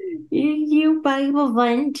 You Bible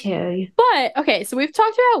Venti. But okay, so we've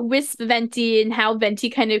talked about Wisp Venti and how Venti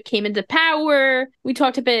kind of came into power. We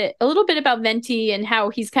talked a little bit about Venti and how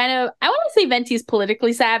he's kind of, I want to say Venti's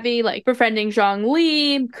politically savvy, like befriending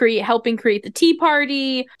Zhongli, helping create the Tea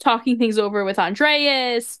Party, talking things over with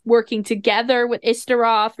Andreas, working together with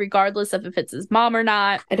Istaroth, regardless of if it's his mom or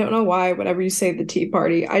not. I don't know why, whenever you say the Tea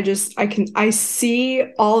Party, I see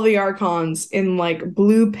all the Archons in like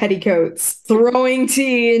blue petticoats throwing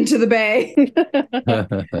tea into the bay.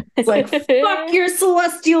 It's like, fuck your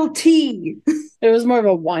celestial tea. It was more of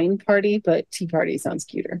a wine party, but tea party sounds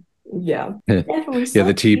cuter. Yeah. Yeah,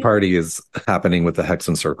 the Tea Party is happening with the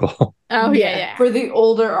Hexen Circle. Oh, yeah. For the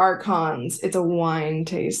older Archons, it's a wine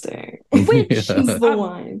tasting. Which is the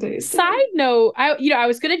wine tasting. Side note, I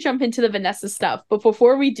was going to jump into the Vanessa stuff, but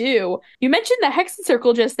before we do, you mentioned the Hexen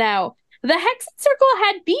Circle just now. The Hexen Circle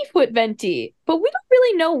had beef with Venti, but we don't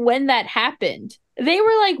really know when that happened. They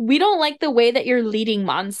were like, we don't like the way that you're leading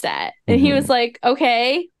Mondstadt. And he was like,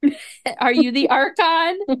 okay, are you the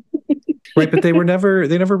Archon? Right, but they never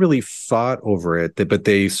really fought over it, but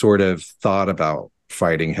they sort of thought about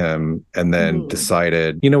fighting him and then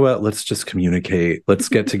decided, you know what, let's just communicate. Let's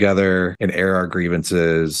get together and air our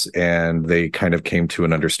grievances. And they kind of came to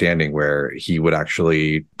an understanding where he would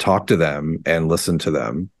actually talk to them and listen to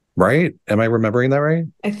them. Right? Am I remembering that right?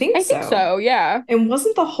 I think so, yeah. And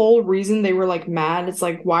wasn't the whole reason they were like mad? It's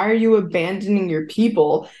like, why are you abandoning your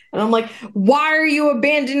people? And I'm like, why are you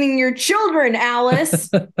abandoning your children, Alice?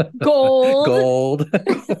 Gold.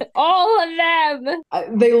 All of them.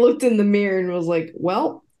 They looked in the mirror and was like,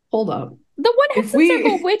 well, hold up. The one Hexen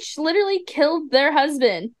Circle witch literally killed their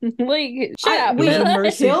husband. Like, shut up. It was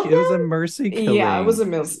a mercy killing. Yeah, it was a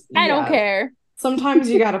mercy. I don't care. Sometimes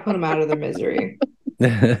you gotta put them out of their misery.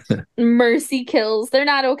 Mercy kills. They're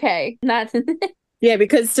not okay. Not. Yeah,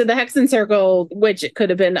 because to the Hexen Circle, which it could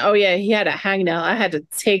have been, oh yeah, he had a hangnail. I had to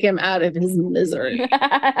take him out of his misery.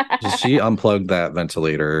 She unplugged that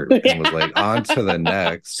ventilator and was like, on to the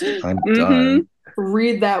next. I'm done.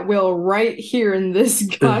 Read that will right here in this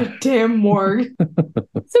goddamn morgue.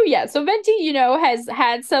 So Venti, has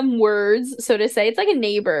had some words, so to say. It's like a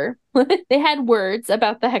neighbor. They had words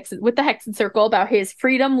about the Hexen Circle, about his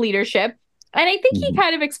freedom leadership. And I think he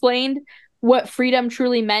kind of explained what freedom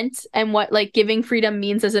truly meant and what like giving freedom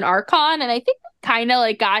means as an Archon. And I think kind of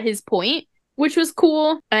like got his point, which was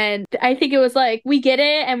cool. And I think it was like, we get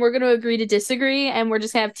it and we're going to agree to disagree. And we're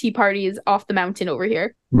just going to have tea parties off the mountain over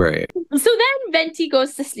here. Right. So then Venti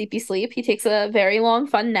goes to sleepy sleep. He takes a very long,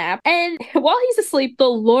 fun nap. And while he's asleep, the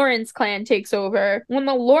Lawrence clan takes over. When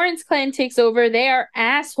the Lawrence clan takes over, they are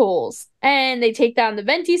assholes. And they take down the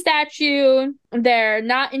Venti statue. They're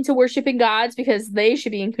not into worshiping gods because they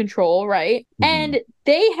should be in control, right? And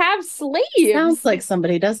they have slaves. Sounds like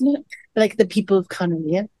somebody, doesn't it? Like the people of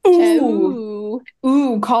Conria. Ooh,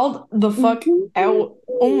 called the fuck out.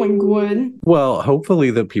 Oh my god. Well,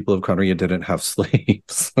 hopefully the people of Conria didn't have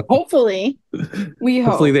slaves. Hopefully.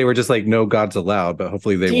 Hopefully they were just like, no gods allowed, but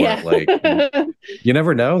hopefully they weren't like, you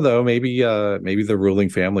never know though. Maybe the ruling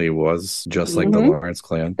family was just like the Lawrence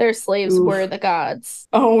clan. Their slaves were the gods.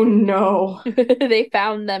 Oh no. They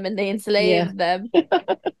found them and they enslaved them.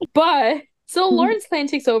 But so Lawrence clan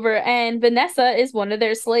takes over and Vanessa is one of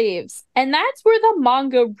their slaves. And that's where the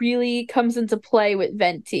manga really comes into play with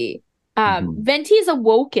Venti. Venti is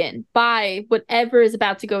awoken by whatever is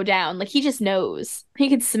about to go down. Like, he just knows. He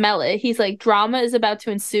can smell it. He's like, drama is about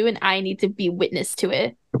to ensue and I need to be witness to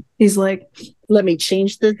it. He's like, let me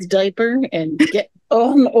change this diaper and get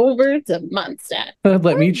on over to Mondstadt.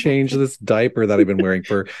 Let me change this diaper that I've been wearing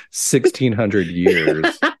for 1,600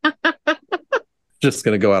 years. Just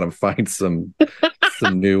gonna go out and find some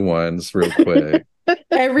new ones real quick.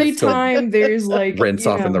 Every time there's like rinse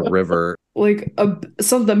off in the river, like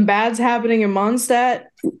something bad's happening in Mondstadt,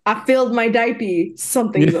 I filled my diaper.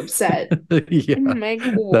 Something's upset. Yeah, oh my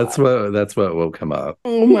God. That's what will come up.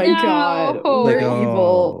 Oh my God, they're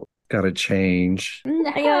evil. Gotta change.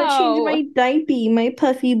 I gotta change my diaper, my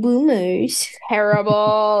puffy boomers.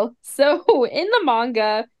 Terrible. So in the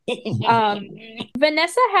manga,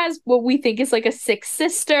 Vanessa has what we think is like a sick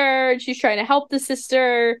sister. She's trying to help the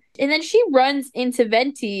sister. And then she runs into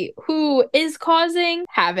Venti, who is causing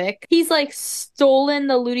havoc. He's like stolen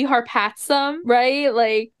the Ludi Harpatsum, right?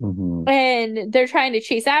 Like, and they're trying to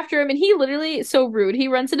chase after him. And he literally, so rude. He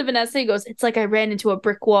runs into Vanessa. He goes, "It's like I ran into a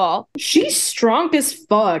brick wall." She's strong as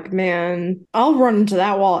fuck, man. I'll run into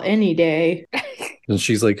that wall any day. And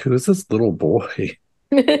she's like, who's this little boy?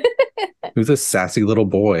 Who's this sassy little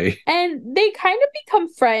boy? And they kind of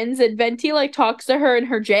become friends, and Venti like talks to her in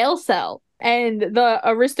her jail cell. And the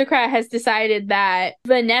aristocrat has decided that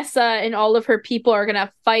Vanessa and all of her people are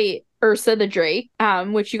gonna fight Ursa the Drake,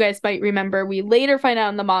 which you guys might remember. We later find out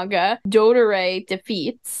in the manga, Dodore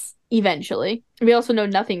defeats eventually. We also know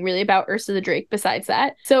nothing really about Ursa the Drake besides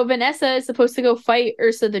that. So Vanessa is supposed to go fight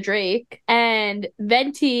Ursa the Drake, and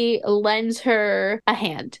Venti lends her a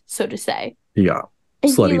hand, so to say. Yeah.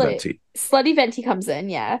 Slutty Venti. Slutty Venti comes in,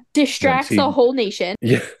 yeah. Distracts Venti. the whole nation.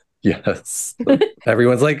 Yeah. Yes.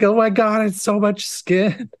 Everyone's like, oh my God, it's so much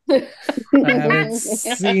skin. I haven't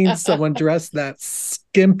seen someone dress that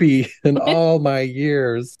skimpy in all my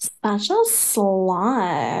years. Such a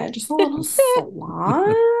slut. Just a little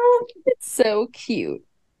slut. It's so cute.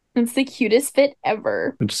 It's the cutest fit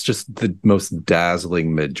ever. It's just the most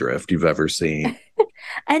dazzling midriff you've ever seen.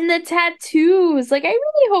 And the tattoos. Like, I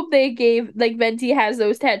really hope they gave, like, Venti has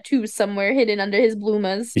those tattoos somewhere hidden under his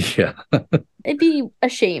bloomas. Yeah. It'd be a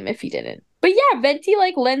shame if he didn't. But yeah, Venti,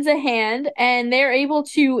 like, lends a hand, and they're able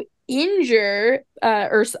to injure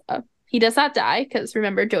Ursa. He does not die, because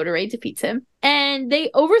remember, Dodore defeats him. And they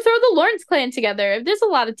overthrow the Lawrence clan together. There's a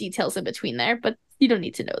lot of details in between there, but you don't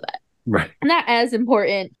need to know that. Right. Not as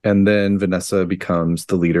important. And then Vanessa becomes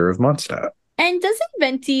the leader of Mondstadt. And doesn't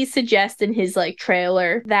Venti suggest in his like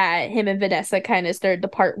trailer that him and Vanessa kind of started to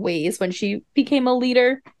part ways when she became a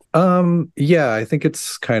leader? Yeah, I think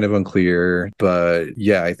it's kind of unclear, but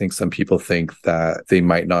yeah, I think some people think that they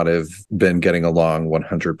might not have been getting along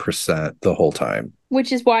 100% the whole time.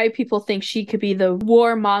 Which is why people think she could be the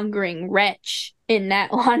warmongering wretch in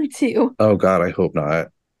that line too. Oh God, I hope not.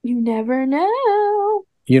 You never know.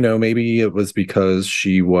 You know, maybe it was because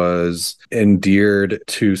she was endeared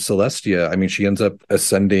to Celestia. I mean, she ends up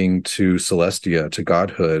ascending to Celestia, to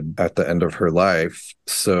godhood at the end of her life.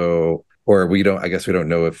 So, or I guess we don't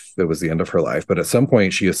know if it was the end of her life, but at some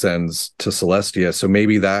point she ascends to Celestia. So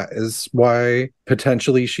maybe that is why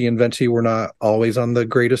potentially she and Venti were not always on the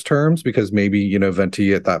greatest terms, because maybe, you know,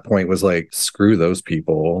 Venti at that point was like, screw those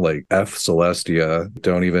people, like F Celestia,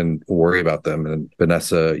 don't even worry about them. And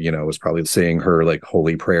Vanessa, you know, was probably saying her like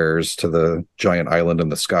holy prayers to the giant island in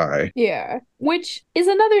the sky. Yeah. Which is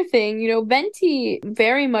another thing, you know, Venti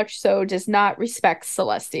very much so does not respect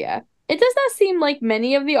Celestia. It does not seem like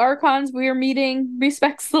many of the Archons we are meeting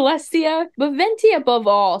respect Celestia, but Venti above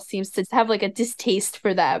all seems to have like a distaste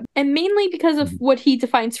for them, and mainly because of what he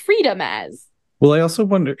defines freedom as. Well, I also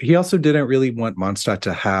wonder, he also didn't really want Mondstadt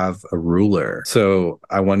to have a ruler. So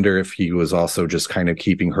I wonder if he was also just kind of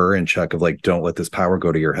keeping her in check of like, don't let this power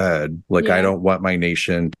go to your head. Like, Yeah. I don't want my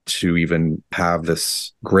nation to even have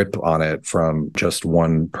this grip on it from just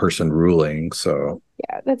one person ruling. So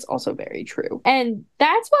Yeah, that's also very true. And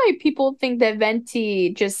that's why people think that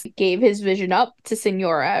Venti just gave his vision up to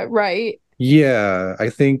Signora, right? yeah, I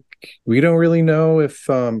think we don't really know if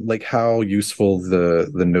like how useful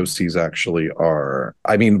the gnosis actually are.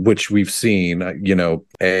 I mean, which we've seen, you know,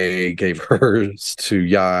 A gave hers to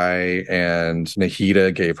Yai and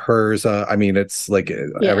Nahida gave hers. I mean, it's like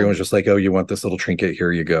everyone's just like, oh, you want this little trinket?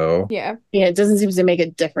 Here you go. Yeah. Yeah, it doesn't seem to make a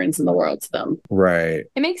difference in the world to them. Right.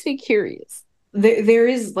 It makes me curious. There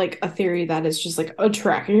is like a theory that it's just like a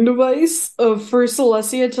tracking device for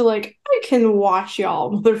Celestia to like, I can watch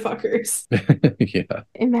y'all motherfuckers. Yeah.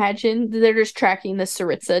 Imagine they're just tracking the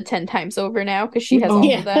Saritsa 10 times over now because she has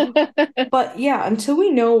all of them. But yeah, until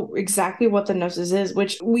we know exactly what the gnosis is,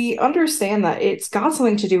 which we understand that it's got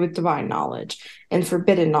something to do with divine knowledge and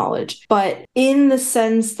forbidden knowledge, but in the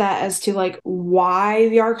sense that as to like why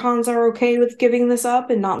the Archons are okay with giving this up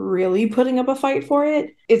and not really putting up a fight for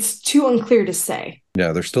it, it's too unclear to say.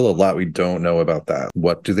 Yeah, there's still a lot we don't know about that.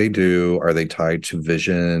 What do they do? Are they tied to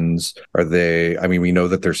visions? Are they, I mean, we know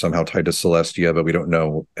that they're somehow tied to Celestia, but we don't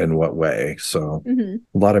know in what way. So a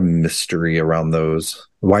lot of mystery around those.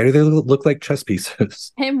 Why do they look like chess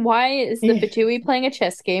pieces? And why is the Fatui playing a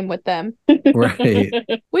chess game with them? Right.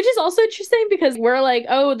 Which is also interesting because we're like,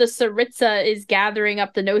 oh, the Saritsa is gathering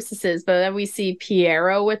up the Gnostises, but then we see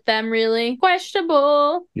Piero with them, really?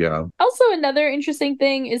 Questionable. Yeah. Also, another interesting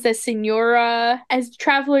thing is that Signora, as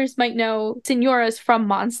travelers might know, Signora is from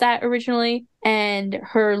Mondstadt originally, and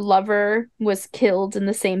her lover was killed in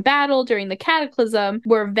the same battle during the Cataclysm,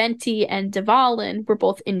 where Venti and Dvalin were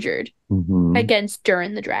both injured against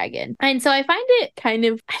Durin the Dragon. And so I find it kind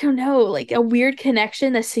of, I don't know, like a weird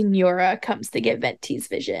connection that Signora comes to get Venti's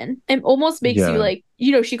vision. It almost makes you like,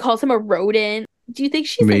 you know, she calls him a rodent. Do you think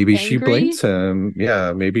she's maybe like, she blames him?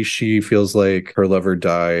 Yeah, maybe she feels like her lover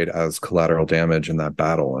died as collateral damage in that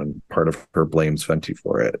battle, and part of her blames Venti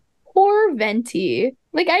for it. Poor Venti.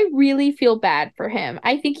 Like, I really feel bad for him.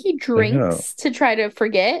 I think he drinks to try to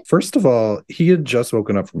forget. First of all, he had just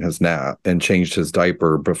woken up from his nap and changed his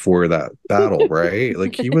diaper before that battle, right?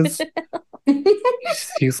 Like, he was...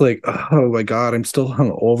 He's like, oh my God, I'm still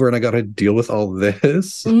hungover and I gotta deal with all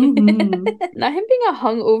this. Not him being a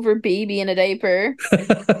hungover baby in a diaper.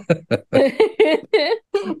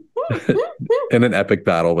 In an epic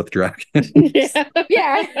battle with dragons.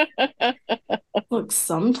 Yeah. Look,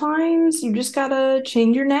 sometimes you just gotta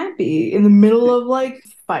change your nappy in the middle of like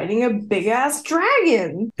fighting a big ass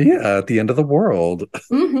dragon. Yeah, at the end of the world.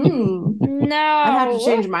 No. I'd have to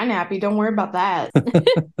change my nappy. Don't worry about that.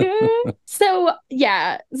 So we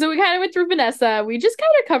kind of went through Vanessa. We just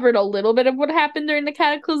kind of covered a little bit of what happened during the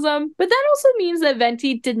Cataclysm, but that also means that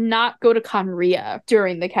Venti did not go to Conria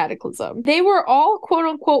during the Cataclysm. They were all quote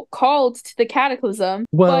unquote called to the Cataclysm.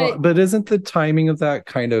 Well, but isn't the timing of that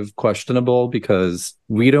kind of questionable, because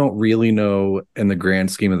we don't really know in the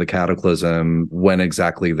grand scheme of the Cataclysm when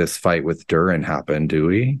exactly this fight with Durin happened, do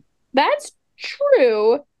we? That's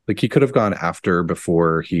true. Like, he could have gone after,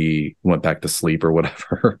 before he went back to sleep or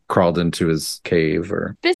whatever, crawled into his cave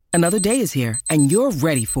or... Another day is here, and you're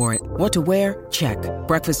ready for it. What to wear? Check.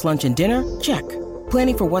 Breakfast, lunch, and dinner? Check.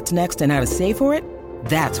 Planning for what's next and how to save for it?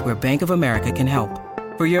 That's where Bank of America can help.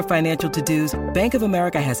 For your financial to-dos, Bank of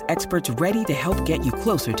America has experts ready to help get you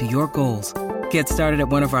closer to your goals. Get started at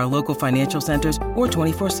one of our local financial centers or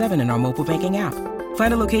 24/7 in our mobile banking app.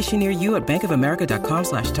 Find a location near you at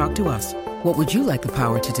bankofamerica.com/talktous. What would you like the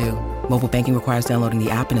power to do? Mobile banking requires downloading the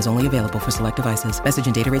app and is only available for select devices. Message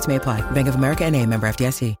and data rates may apply. Bank of America N.A., member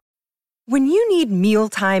FDIC. When you need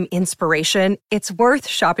mealtime inspiration, it's worth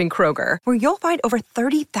shopping Kroger, where you'll find over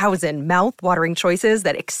 30,000 mouth-watering choices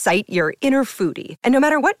that excite your inner foodie. And no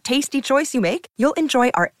matter what tasty choice you make, you'll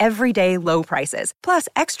enjoy our everyday low prices, plus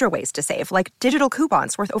extra ways to save, like digital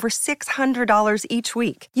coupons worth over $600 each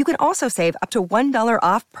week. You can also save up to $1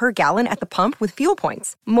 off per gallon at the pump with fuel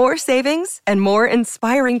points. More savings and more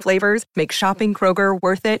inspiring flavors make shopping Kroger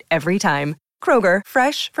worth it every time. Kroger,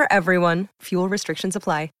 fresh for everyone. Fuel restrictions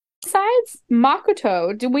apply. Besides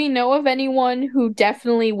Makoto, do we know of anyone who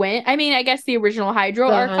definitely went? I mean, I guess the original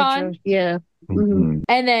Hydro Archon. Yeah. And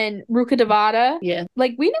then Ruka Devada. Yeah.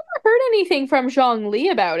 Like, we never heard anything from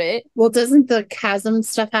Zhongli about it. Well, doesn't the chasm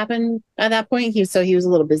stuff happen at that point? He was a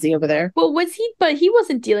little busy over there. Well, but he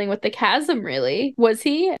wasn't dealing with the chasm, really. Was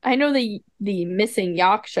he? I know the missing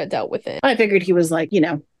Yaksha dealt with it. I figured he was like,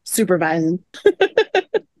 supervising.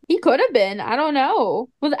 He could have been. I don't know.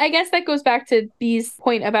 Well, I guess that goes back to B's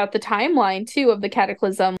point about the timeline, too, of the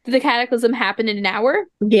Cataclysm. Did the Cataclysm happen in an hour?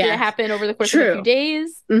 Yeah. Did it happen over the course of a few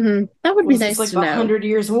days? Mm-hmm. That would be nice like to know. 100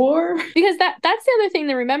 Years War? Because that's the other thing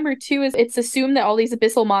to remember, too, is it's assumed that all these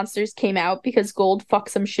abyssal monsters came out because Gold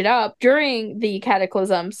fucked some shit up during the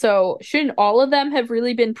Cataclysm. So shouldn't all of them have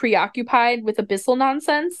really been preoccupied with abyssal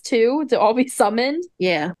nonsense, too, to all be summoned?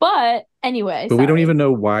 Yeah. But... anyway, but we don't even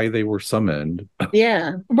know why they were summoned.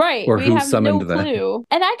 Yeah. Right. Or we who have summoned no clue.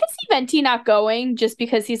 And I could see Venti not going just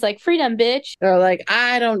because he's like, freedom, bitch. They're like,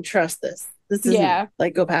 I don't trust this. This isn't Yeah.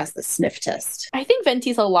 like go past the sniff test. I think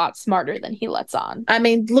Venti's a lot smarter than he lets on. I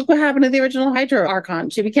mean, look what happened to the original Hydro Archon.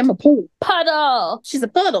 She became a pool. Puddle. She's a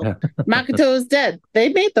puddle. Makoto is dead. They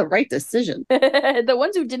made the right decision. The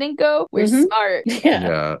ones who didn't go were smart.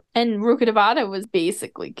 Yeah. And Ruka Devada was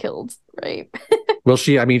basically killed, right? Well,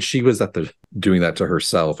 she was doing that to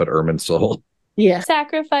herself at Irminsul. Yeah.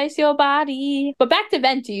 Sacrifice your body. But back to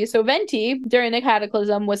Venti. So Venti, during the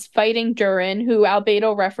Cataclysm, was fighting Durin, who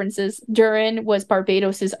Albedo references. Durin was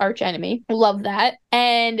Barbados' archenemy. Love that.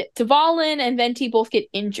 And Dvalin and Venti both get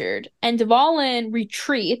injured. And Dvalin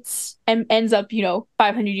retreats and ends up,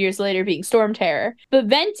 500 years later being Storm Terror. But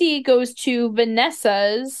Venti goes to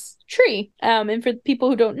Vanessa's tree. And for people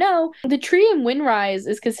who don't know, the tree in Windrise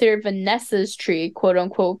is considered Vanessa's tree, quote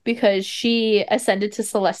unquote, because she ascended to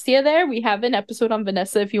Celestia there. We have an episode on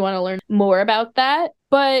Vanessa if you want to learn more about that.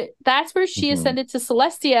 But that's where she Mhm. ascended to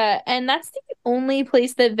Celestia, and that's the only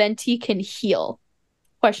place that Venti can heal.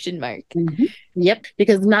 Question mark. Yep,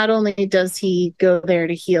 because not only does he go there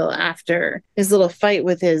to heal after his little fight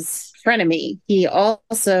with his frenemy, he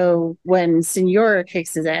also, when Signora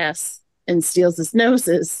kicks his ass and steals his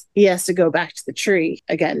noses, he has to go back to the tree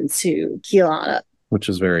again to heal on up. Which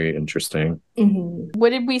is very interesting. Mhm.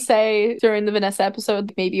 What did we say during the Vanessa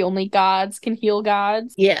episode? Maybe only gods can heal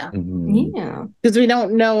gods. Yeah, Mhm. Yeah. because we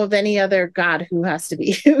don't know of any other god who has to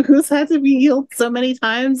be who's had to be healed so many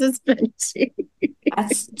times as Venti.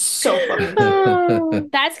 That's so funny.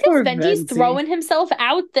 That's Poor because Venti's Venti. throwing himself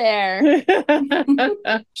out there.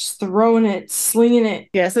 Just throwing it, slinging it.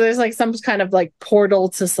 Yeah, so there's like some kind of like portal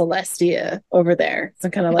to Celestia over there.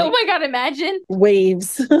 Some kind of like Oh my god, imagine.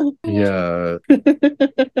 waves. Yeah.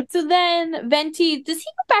 So then Venti, does he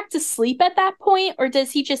go back to sleep at that point, or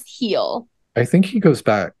does he just heal? I think he goes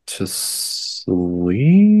back to sleep.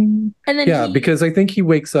 And then Yeah, because I think he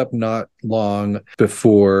wakes up not long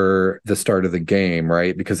before the start of the game,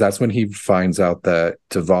 right? Because that's when he finds out that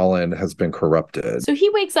Dvalin has been corrupted. so he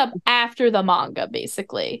wakes up after the manga,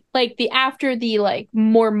 basically. Like after the like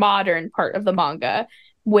more modern part of the manga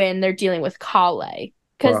when they're dealing with Kale.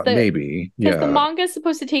 Because Maybe. Because Yeah. the manga is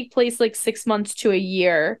supposed to take place like 6 months to a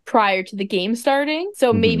year prior to the game starting.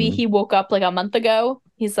 So maybe Mhm. he woke up like a month ago.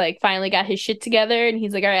 He's like finally got his shit together and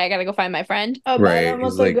he's like, all right, I gotta go find my friend. About Right, a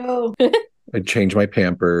month he's like- ago. I change my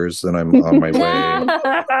Pampers and I'm on my way.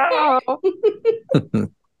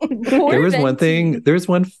 Poor There was one Venti. thing, there's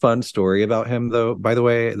one fun story about him, though, by the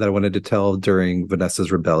way, that I wanted to tell during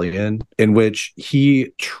Vanessa's rebellion, in which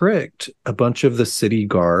he tricked a bunch of the city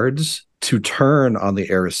guards to turn on the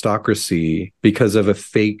aristocracy because of a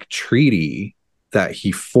fake treaty that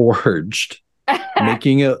he forged.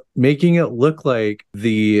 making it look like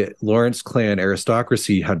the Lawrence clan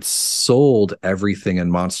aristocracy had sold everything in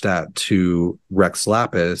Mondstadt to Rex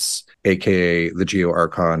Lapis, aka the Geo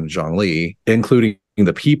Archon Zhongli, including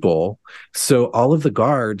the people. So all of the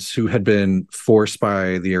guards who had been forced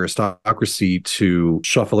by the aristocracy to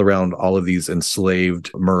shuffle around all of these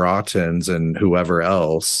enslaved Maratans and whoever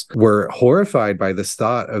else were horrified by this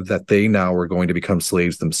thought of that they now were going to become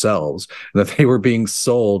slaves themselves, and that they were being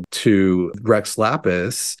sold to Rex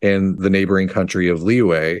Lapis in the neighboring country of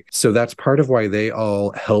Liyue. So that's part of why they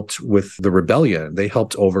all helped with the rebellion. They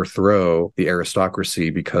helped overthrow the aristocracy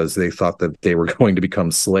because they thought that they were going to become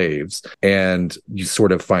slaves. And you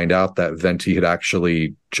sort of find out that Venti had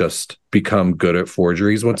actually just become good at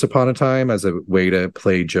forgeries once upon a time as a way to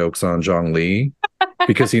play jokes on Zhongli,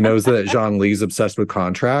 because he knows that Zhongli's obsessed with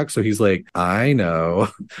contracts. So he's like, I know,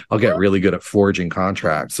 I'll get really good at forging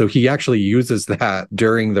contracts. So he actually uses that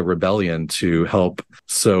during the rebellion to help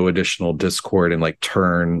sow additional discord and like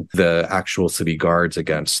turn the actual city guards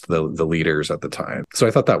against the leaders at the time. So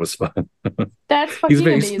I thought that was fun. That's fucking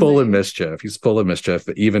He's full of amazing. mischief. He's full of mischief,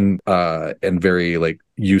 even in very like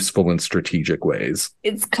useful and strategic ways.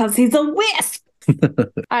 It's because he's a wisp.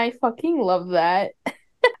 I fucking love that.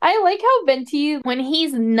 I like how Venti, when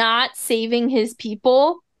he's not saving his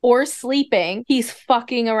people or sleeping, he's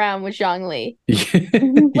fucking around with Zhongli.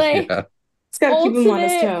 Like, Yeah. It's got to keep him on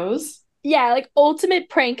his ultimate- toes. Yeah, like ultimate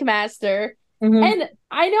prank master. Mhm. And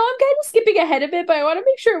I know I'm kind of skipping ahead a bit, but I want to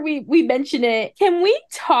make sure we mention it. Can we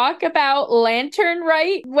talk about Lantern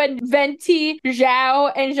Rite when Venti,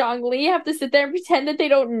 Zhao, and Zhongli have to sit there and pretend that they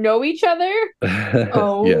don't know each other?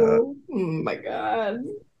 Oh Yeah. my god.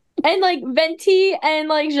 And like Venti and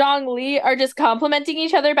like Zhongli are just complimenting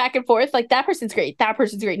each other back and forth. Like, that person's great. That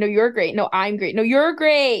person's great. No, you're great. No, I'm great. No, you're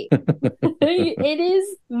great. It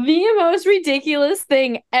is the most ridiculous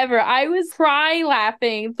thing ever. I was cry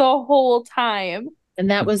laughing the whole time.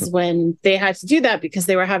 And that was when they had to do that because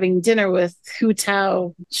they were having dinner with Hu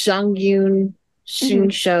Tao, Zhang Yun,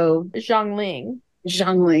 Xun Shou, Zhongling.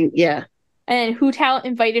 Zhangling. Yeah. And Hu Tao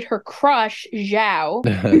invited her crush, Zhao.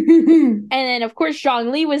 And then, of course,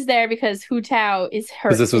 Zhongli was there because Hu Tao is her.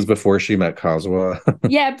 Because this was before she met Kazuha.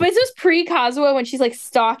 Yeah, but this was pre-Kazuha when she's like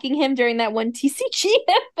stalking him during that one TCG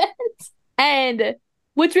event. And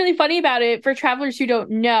what's really funny about it, for travelers who don't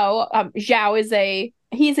know, Zhao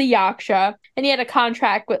he's a yaksha, and he had a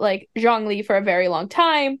contract with like Zhongli for a very long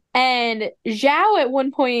time. And Zhao at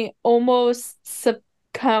one point almost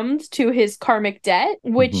succumbed to his karmic debt,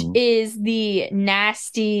 which Mhm. is the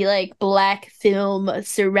nasty like black film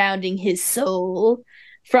surrounding his soul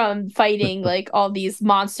from fighting like all these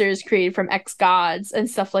monsters created from ex-gods and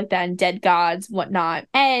stuff like that, and dead gods, whatnot.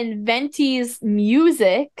 And Venti's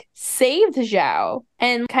music saved Zhao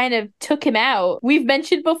and kind of took him out. We've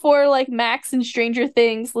mentioned before, like Max and Stranger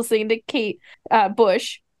Things, listening to Kate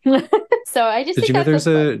Bush. So I just Did think you know that's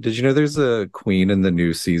did you know there's a queen in the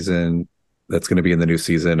new season that's going to be in the new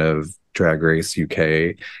season of Drag Race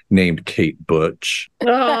UK named Kate Butch?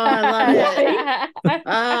 Oh, I love it. it.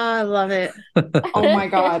 I love it. Oh my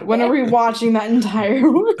god. When are we watching that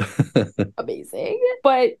entire one? Amazing.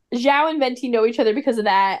 But Zhao and Venti know each other because of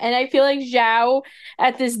that. And I feel like Zhao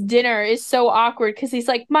at this dinner is so awkward because he's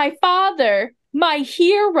like, my father, my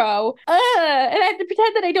hero. And I have to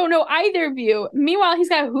pretend that I don't know either of you. Meanwhile, he's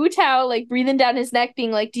got Hu Tao like breathing down his neck,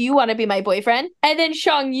 being like, do you want to be my boyfriend? And then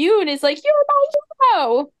Shang Yun is like, you're my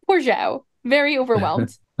hero. Poor Zhao. Very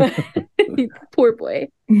overwhelmed. Poor boy.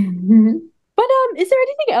 But is there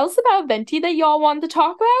anything else about Venti that y'all want to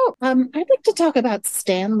talk about? I'd like to talk about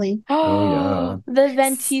Stanley. Oh, The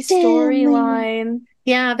Venti Stanley. storyline.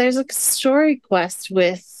 Yeah, there's a story quest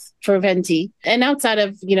for Venti. And outside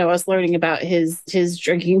of, us learning about his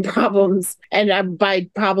drinking problems, and by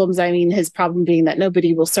problems, I mean his problem being that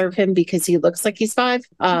nobody will serve him because he looks like he's 5.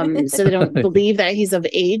 So they don't believe that he's of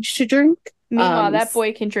age to drink. Meanwhile, that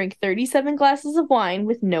boy can drink 37 glasses of wine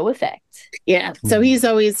with no effect. Yeah. So he's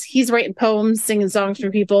writing poems, singing songs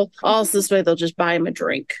for people. All this way they'll just buy him a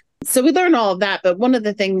drink. So we learn all of that. But one of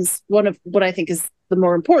what I think is the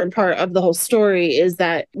more important part of the whole story is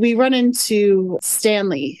that we run into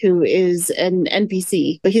Stanley, who is an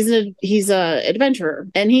NPC, but he's a adventurer,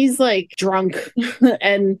 and he's like drunk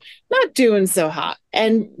and not doing so hot.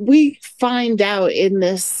 And we find out in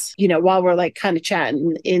this, while we're like kind of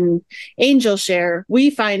chatting in Angel Share,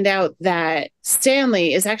 we find out that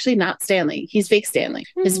Stanley is actually not Stanley. He's fake Stanley.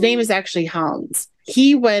 His name is actually Hans.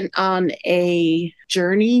 He went on a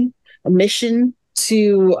journey, a mission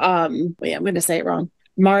to I'm going to say it wrong.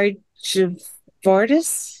 Marie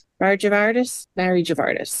Javardis. Mayor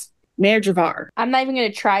Javar. I'm not even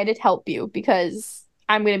going to try to help you because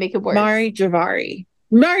I'm going to make it worse. Marie Javari.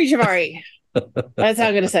 That's how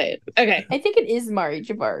I'm going to say it. Okay. I think it is Mari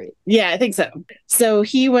Javari. Yeah, I think so. So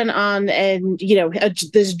he went on and,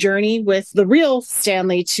 this journey with the real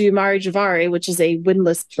Stanley to Mari Javari, which is a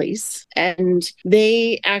windless place. And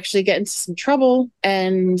they actually get into some trouble,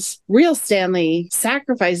 and real Stanley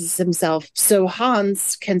sacrifices himself so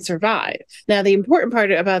Hans can survive. Now, the important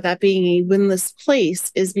part about that being a windless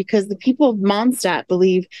place is because the people of Mondstadt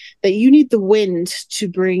believe that you need the wind to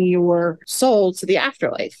bring your soul to the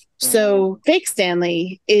afterlife. So fake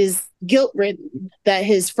Stanley is guilt-ridden that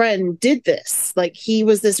his friend did this. Like, he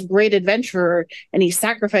was this great adventurer and he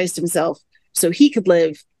sacrificed himself so he could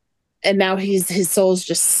live. And now his soul's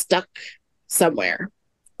just stuck somewhere.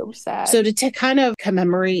 So sad. So to kind of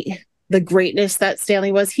commemorate the greatness that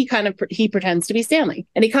Stanley was, he pretends to be Stanley.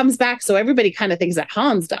 And he comes back, so everybody kind of thinks that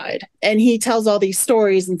Hans died. And he tells all these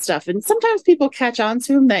stories and stuff. And sometimes people catch on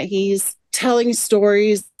to him that he's telling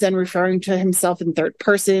stories and referring to himself in third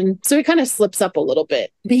person. So he kind of slips up a little bit,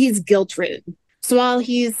 but he's guilt-ridden. So while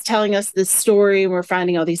he's telling us this story and we're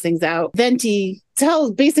finding all these things out, Venti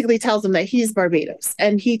basically tells him that he's Barbados.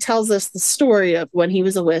 And he tells us the story of when he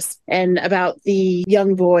was a wisp and about the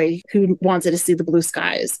young boy who wanted to see the blue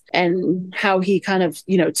skies and how he kind of,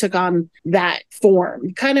 took on that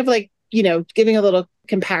form, kind of like, giving a little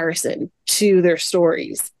comparison to their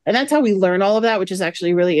stories. And that's how we learn all of that, which is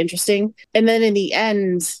actually really interesting. And then in the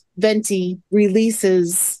end, Venti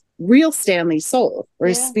releases real Stanley's soul or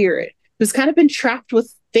his spirit, who's kind of been trapped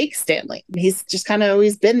with fake Stanley. He's just kind of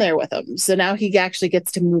always been there with him. So now he actually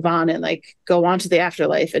gets to move on and go on to the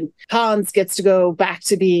afterlife. And Hans gets to go back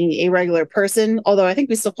to being a regular person. Although I think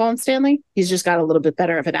we still call him Stanley. He's just got a little bit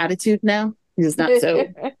better of an attitude now. He's not so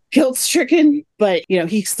guilt-stricken, but,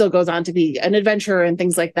 he still goes on to be an adventurer and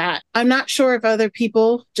things like that. I'm not sure if other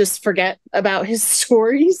people just forget about his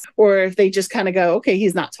stories or if they just kind of go, okay,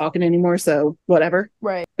 he's not talking anymore, so whatever.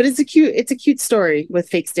 Right. But it's a cute story with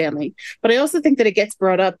fake Stanley. But I also think that it gets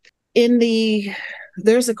brought up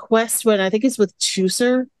there's a quest when I think it's with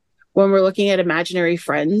Chooser, when we're looking at imaginary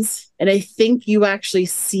friends. And I think you actually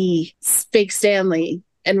see fake Stanley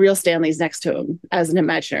and real Stanley's next to him as an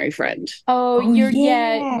imaginary friend.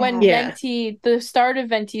 Venti, the start of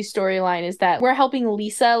Venti's storyline is that we're helping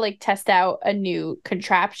Lisa test out a new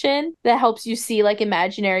contraption that helps you see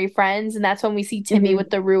imaginary friends, and that's when we see Timmy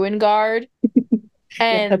with the ruin guard.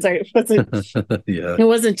 And that's right. Yeah. It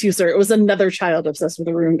wasn't Tuser. It was another child obsessed with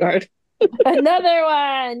the ruin guard. Another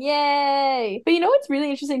one, yay! But what's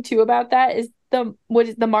really interesting too about that is the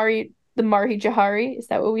Mahi Jahari, is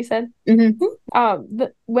that what we said? Mm-hmm.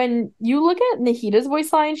 When you look at Nahida's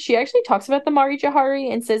voice line, she actually talks about the Mahi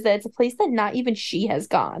Jahari and says that it's a place that not even she has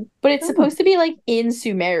gone, but it's supposed to be in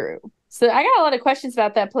Sumeru. So I got a lot of questions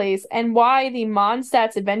about that place and why the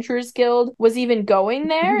Mondstadt's Adventurers Guild was even going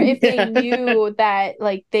there if they knew that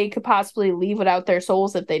like they could possibly leave without their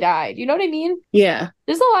souls if they died. You know what I mean? Yeah.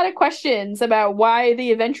 There's a lot of questions about why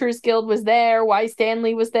the Adventurers Guild was there, why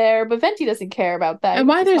Stanley was there, but Venti doesn't care about that. And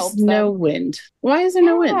why there's no wind. Why is there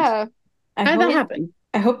no wind? How did that happen?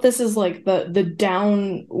 I hope this is like the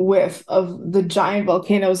down whiff of the giant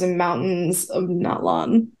volcanoes and mountains of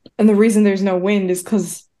Natlan. And the reason there's no wind is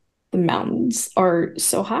because the mountains are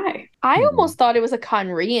so high. I almost thought it was a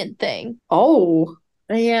Conrian thing. Oh.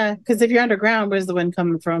 Yeah, because if you're underground, where's the wind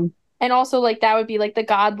coming from? And also, like, that would be, like, the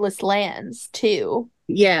godless lands, too.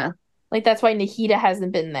 Yeah. Like, that's why Nahida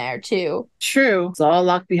hasn't been there, too. True. It's all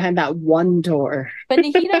locked behind that one door. But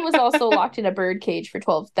Nahida was also locked in a bird cage for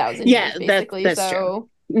 12,000 years, basically. That's so,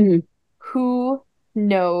 true. Who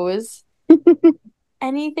knows?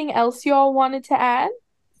 Anything else you all wanted to add?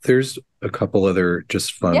 There's a couple other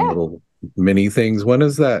just fun little mini things. One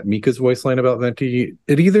is that Mika's voice line about Venti.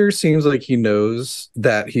 It either seems like he knows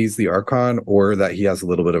that he's the Archon or that he has a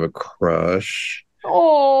little bit of a crush.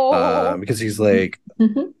 Oh, because he's like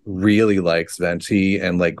really likes Venti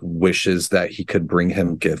and like wishes that he could bring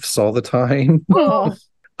him gifts all the time. Oh.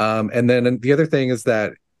 And then the other thing is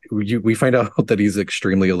that we find out that he's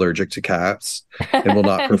extremely allergic to cats and will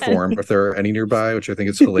not perform if there are any nearby, which I think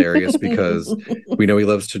is hilarious because we know he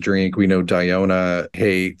loves to drink. We know Diona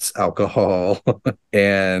hates alcohol.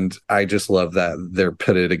 And I just love that they're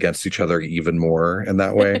pitted against each other even more in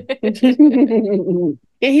that way.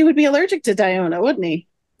 Yeah, he would be allergic to Diona, wouldn't he?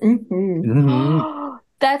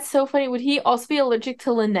 That's so funny. Would he also be allergic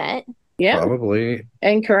to Lynette? Yeah. Probably.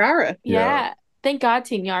 And Karara. Yeah. Thank God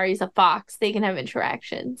Tignari's a fox. They can have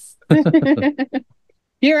interactions.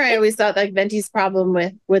 Here, I always thought like Venti's problem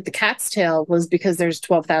with the cat's tail was because there's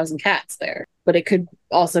 12,000 cats there. But it could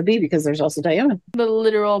also be because there's also Diona. The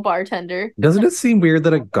literal bartender. Doesn't it seem weird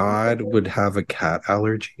that a god would have a cat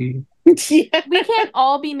allergy? Yeah. We can't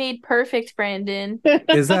all be made perfect, Brandon.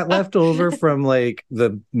 Is that left over from like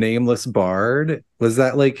the nameless bard? Was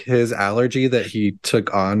that like his allergy that he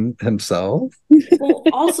took on himself? Well,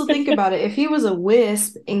 also think about it. If he was a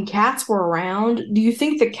wisp and cats were around, do you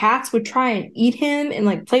think the cats would try and eat him and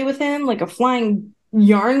like play with him like a flying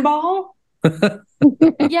yarn ball?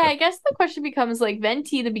 Yeah, I guess the question becomes like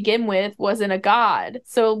Venti to begin with wasn't a god.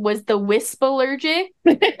 So was the wisp allergic?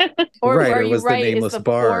 Or right, are it you was right? the nameless Is the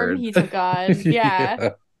bard. form he's a god?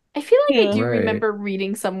 Yeah. I feel like I do remember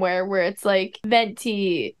reading somewhere where it's like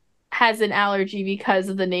Venti has an allergy because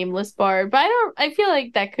of the nameless bard. But I feel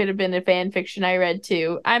like that could have been a fan fiction I read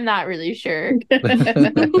too. I'm not really sure. I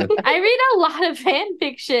read a lot of fan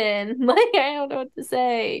fiction. Like I don't know what to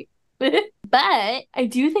say. But I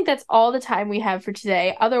do think that's all the time we have for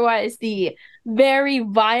today. Otherwise, the very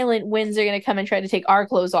violent winds are going to come and try to take our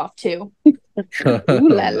clothes off too. Ooh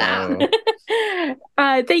la la.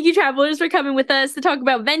 Thank you, travelers, for coming with us to talk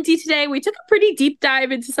about Venti today. We took a pretty deep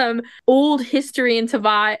dive into some old history in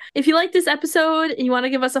Teyvat. If you like this episode and you want to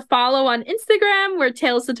give us a follow on Instagram, we're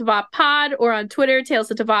Tales of Teyvat Pod, or on Twitter,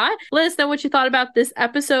 Tales of Teyvat. Let us know what you thought about this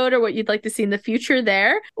episode or what you'd like to see in the future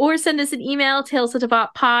there. Or send us an email,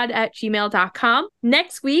 talesoftevatpod@gmail.com.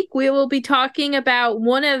 Next week, we will be talking about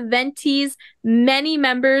one of Venti's many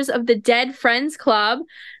members of the Dead Friends Club,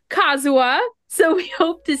 Kazuha. So we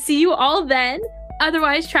hope to see you all then.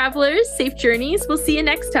 Otherwise, travelers, safe journeys. We'll see you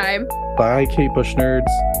next time. Bye, Kate Bush nerds.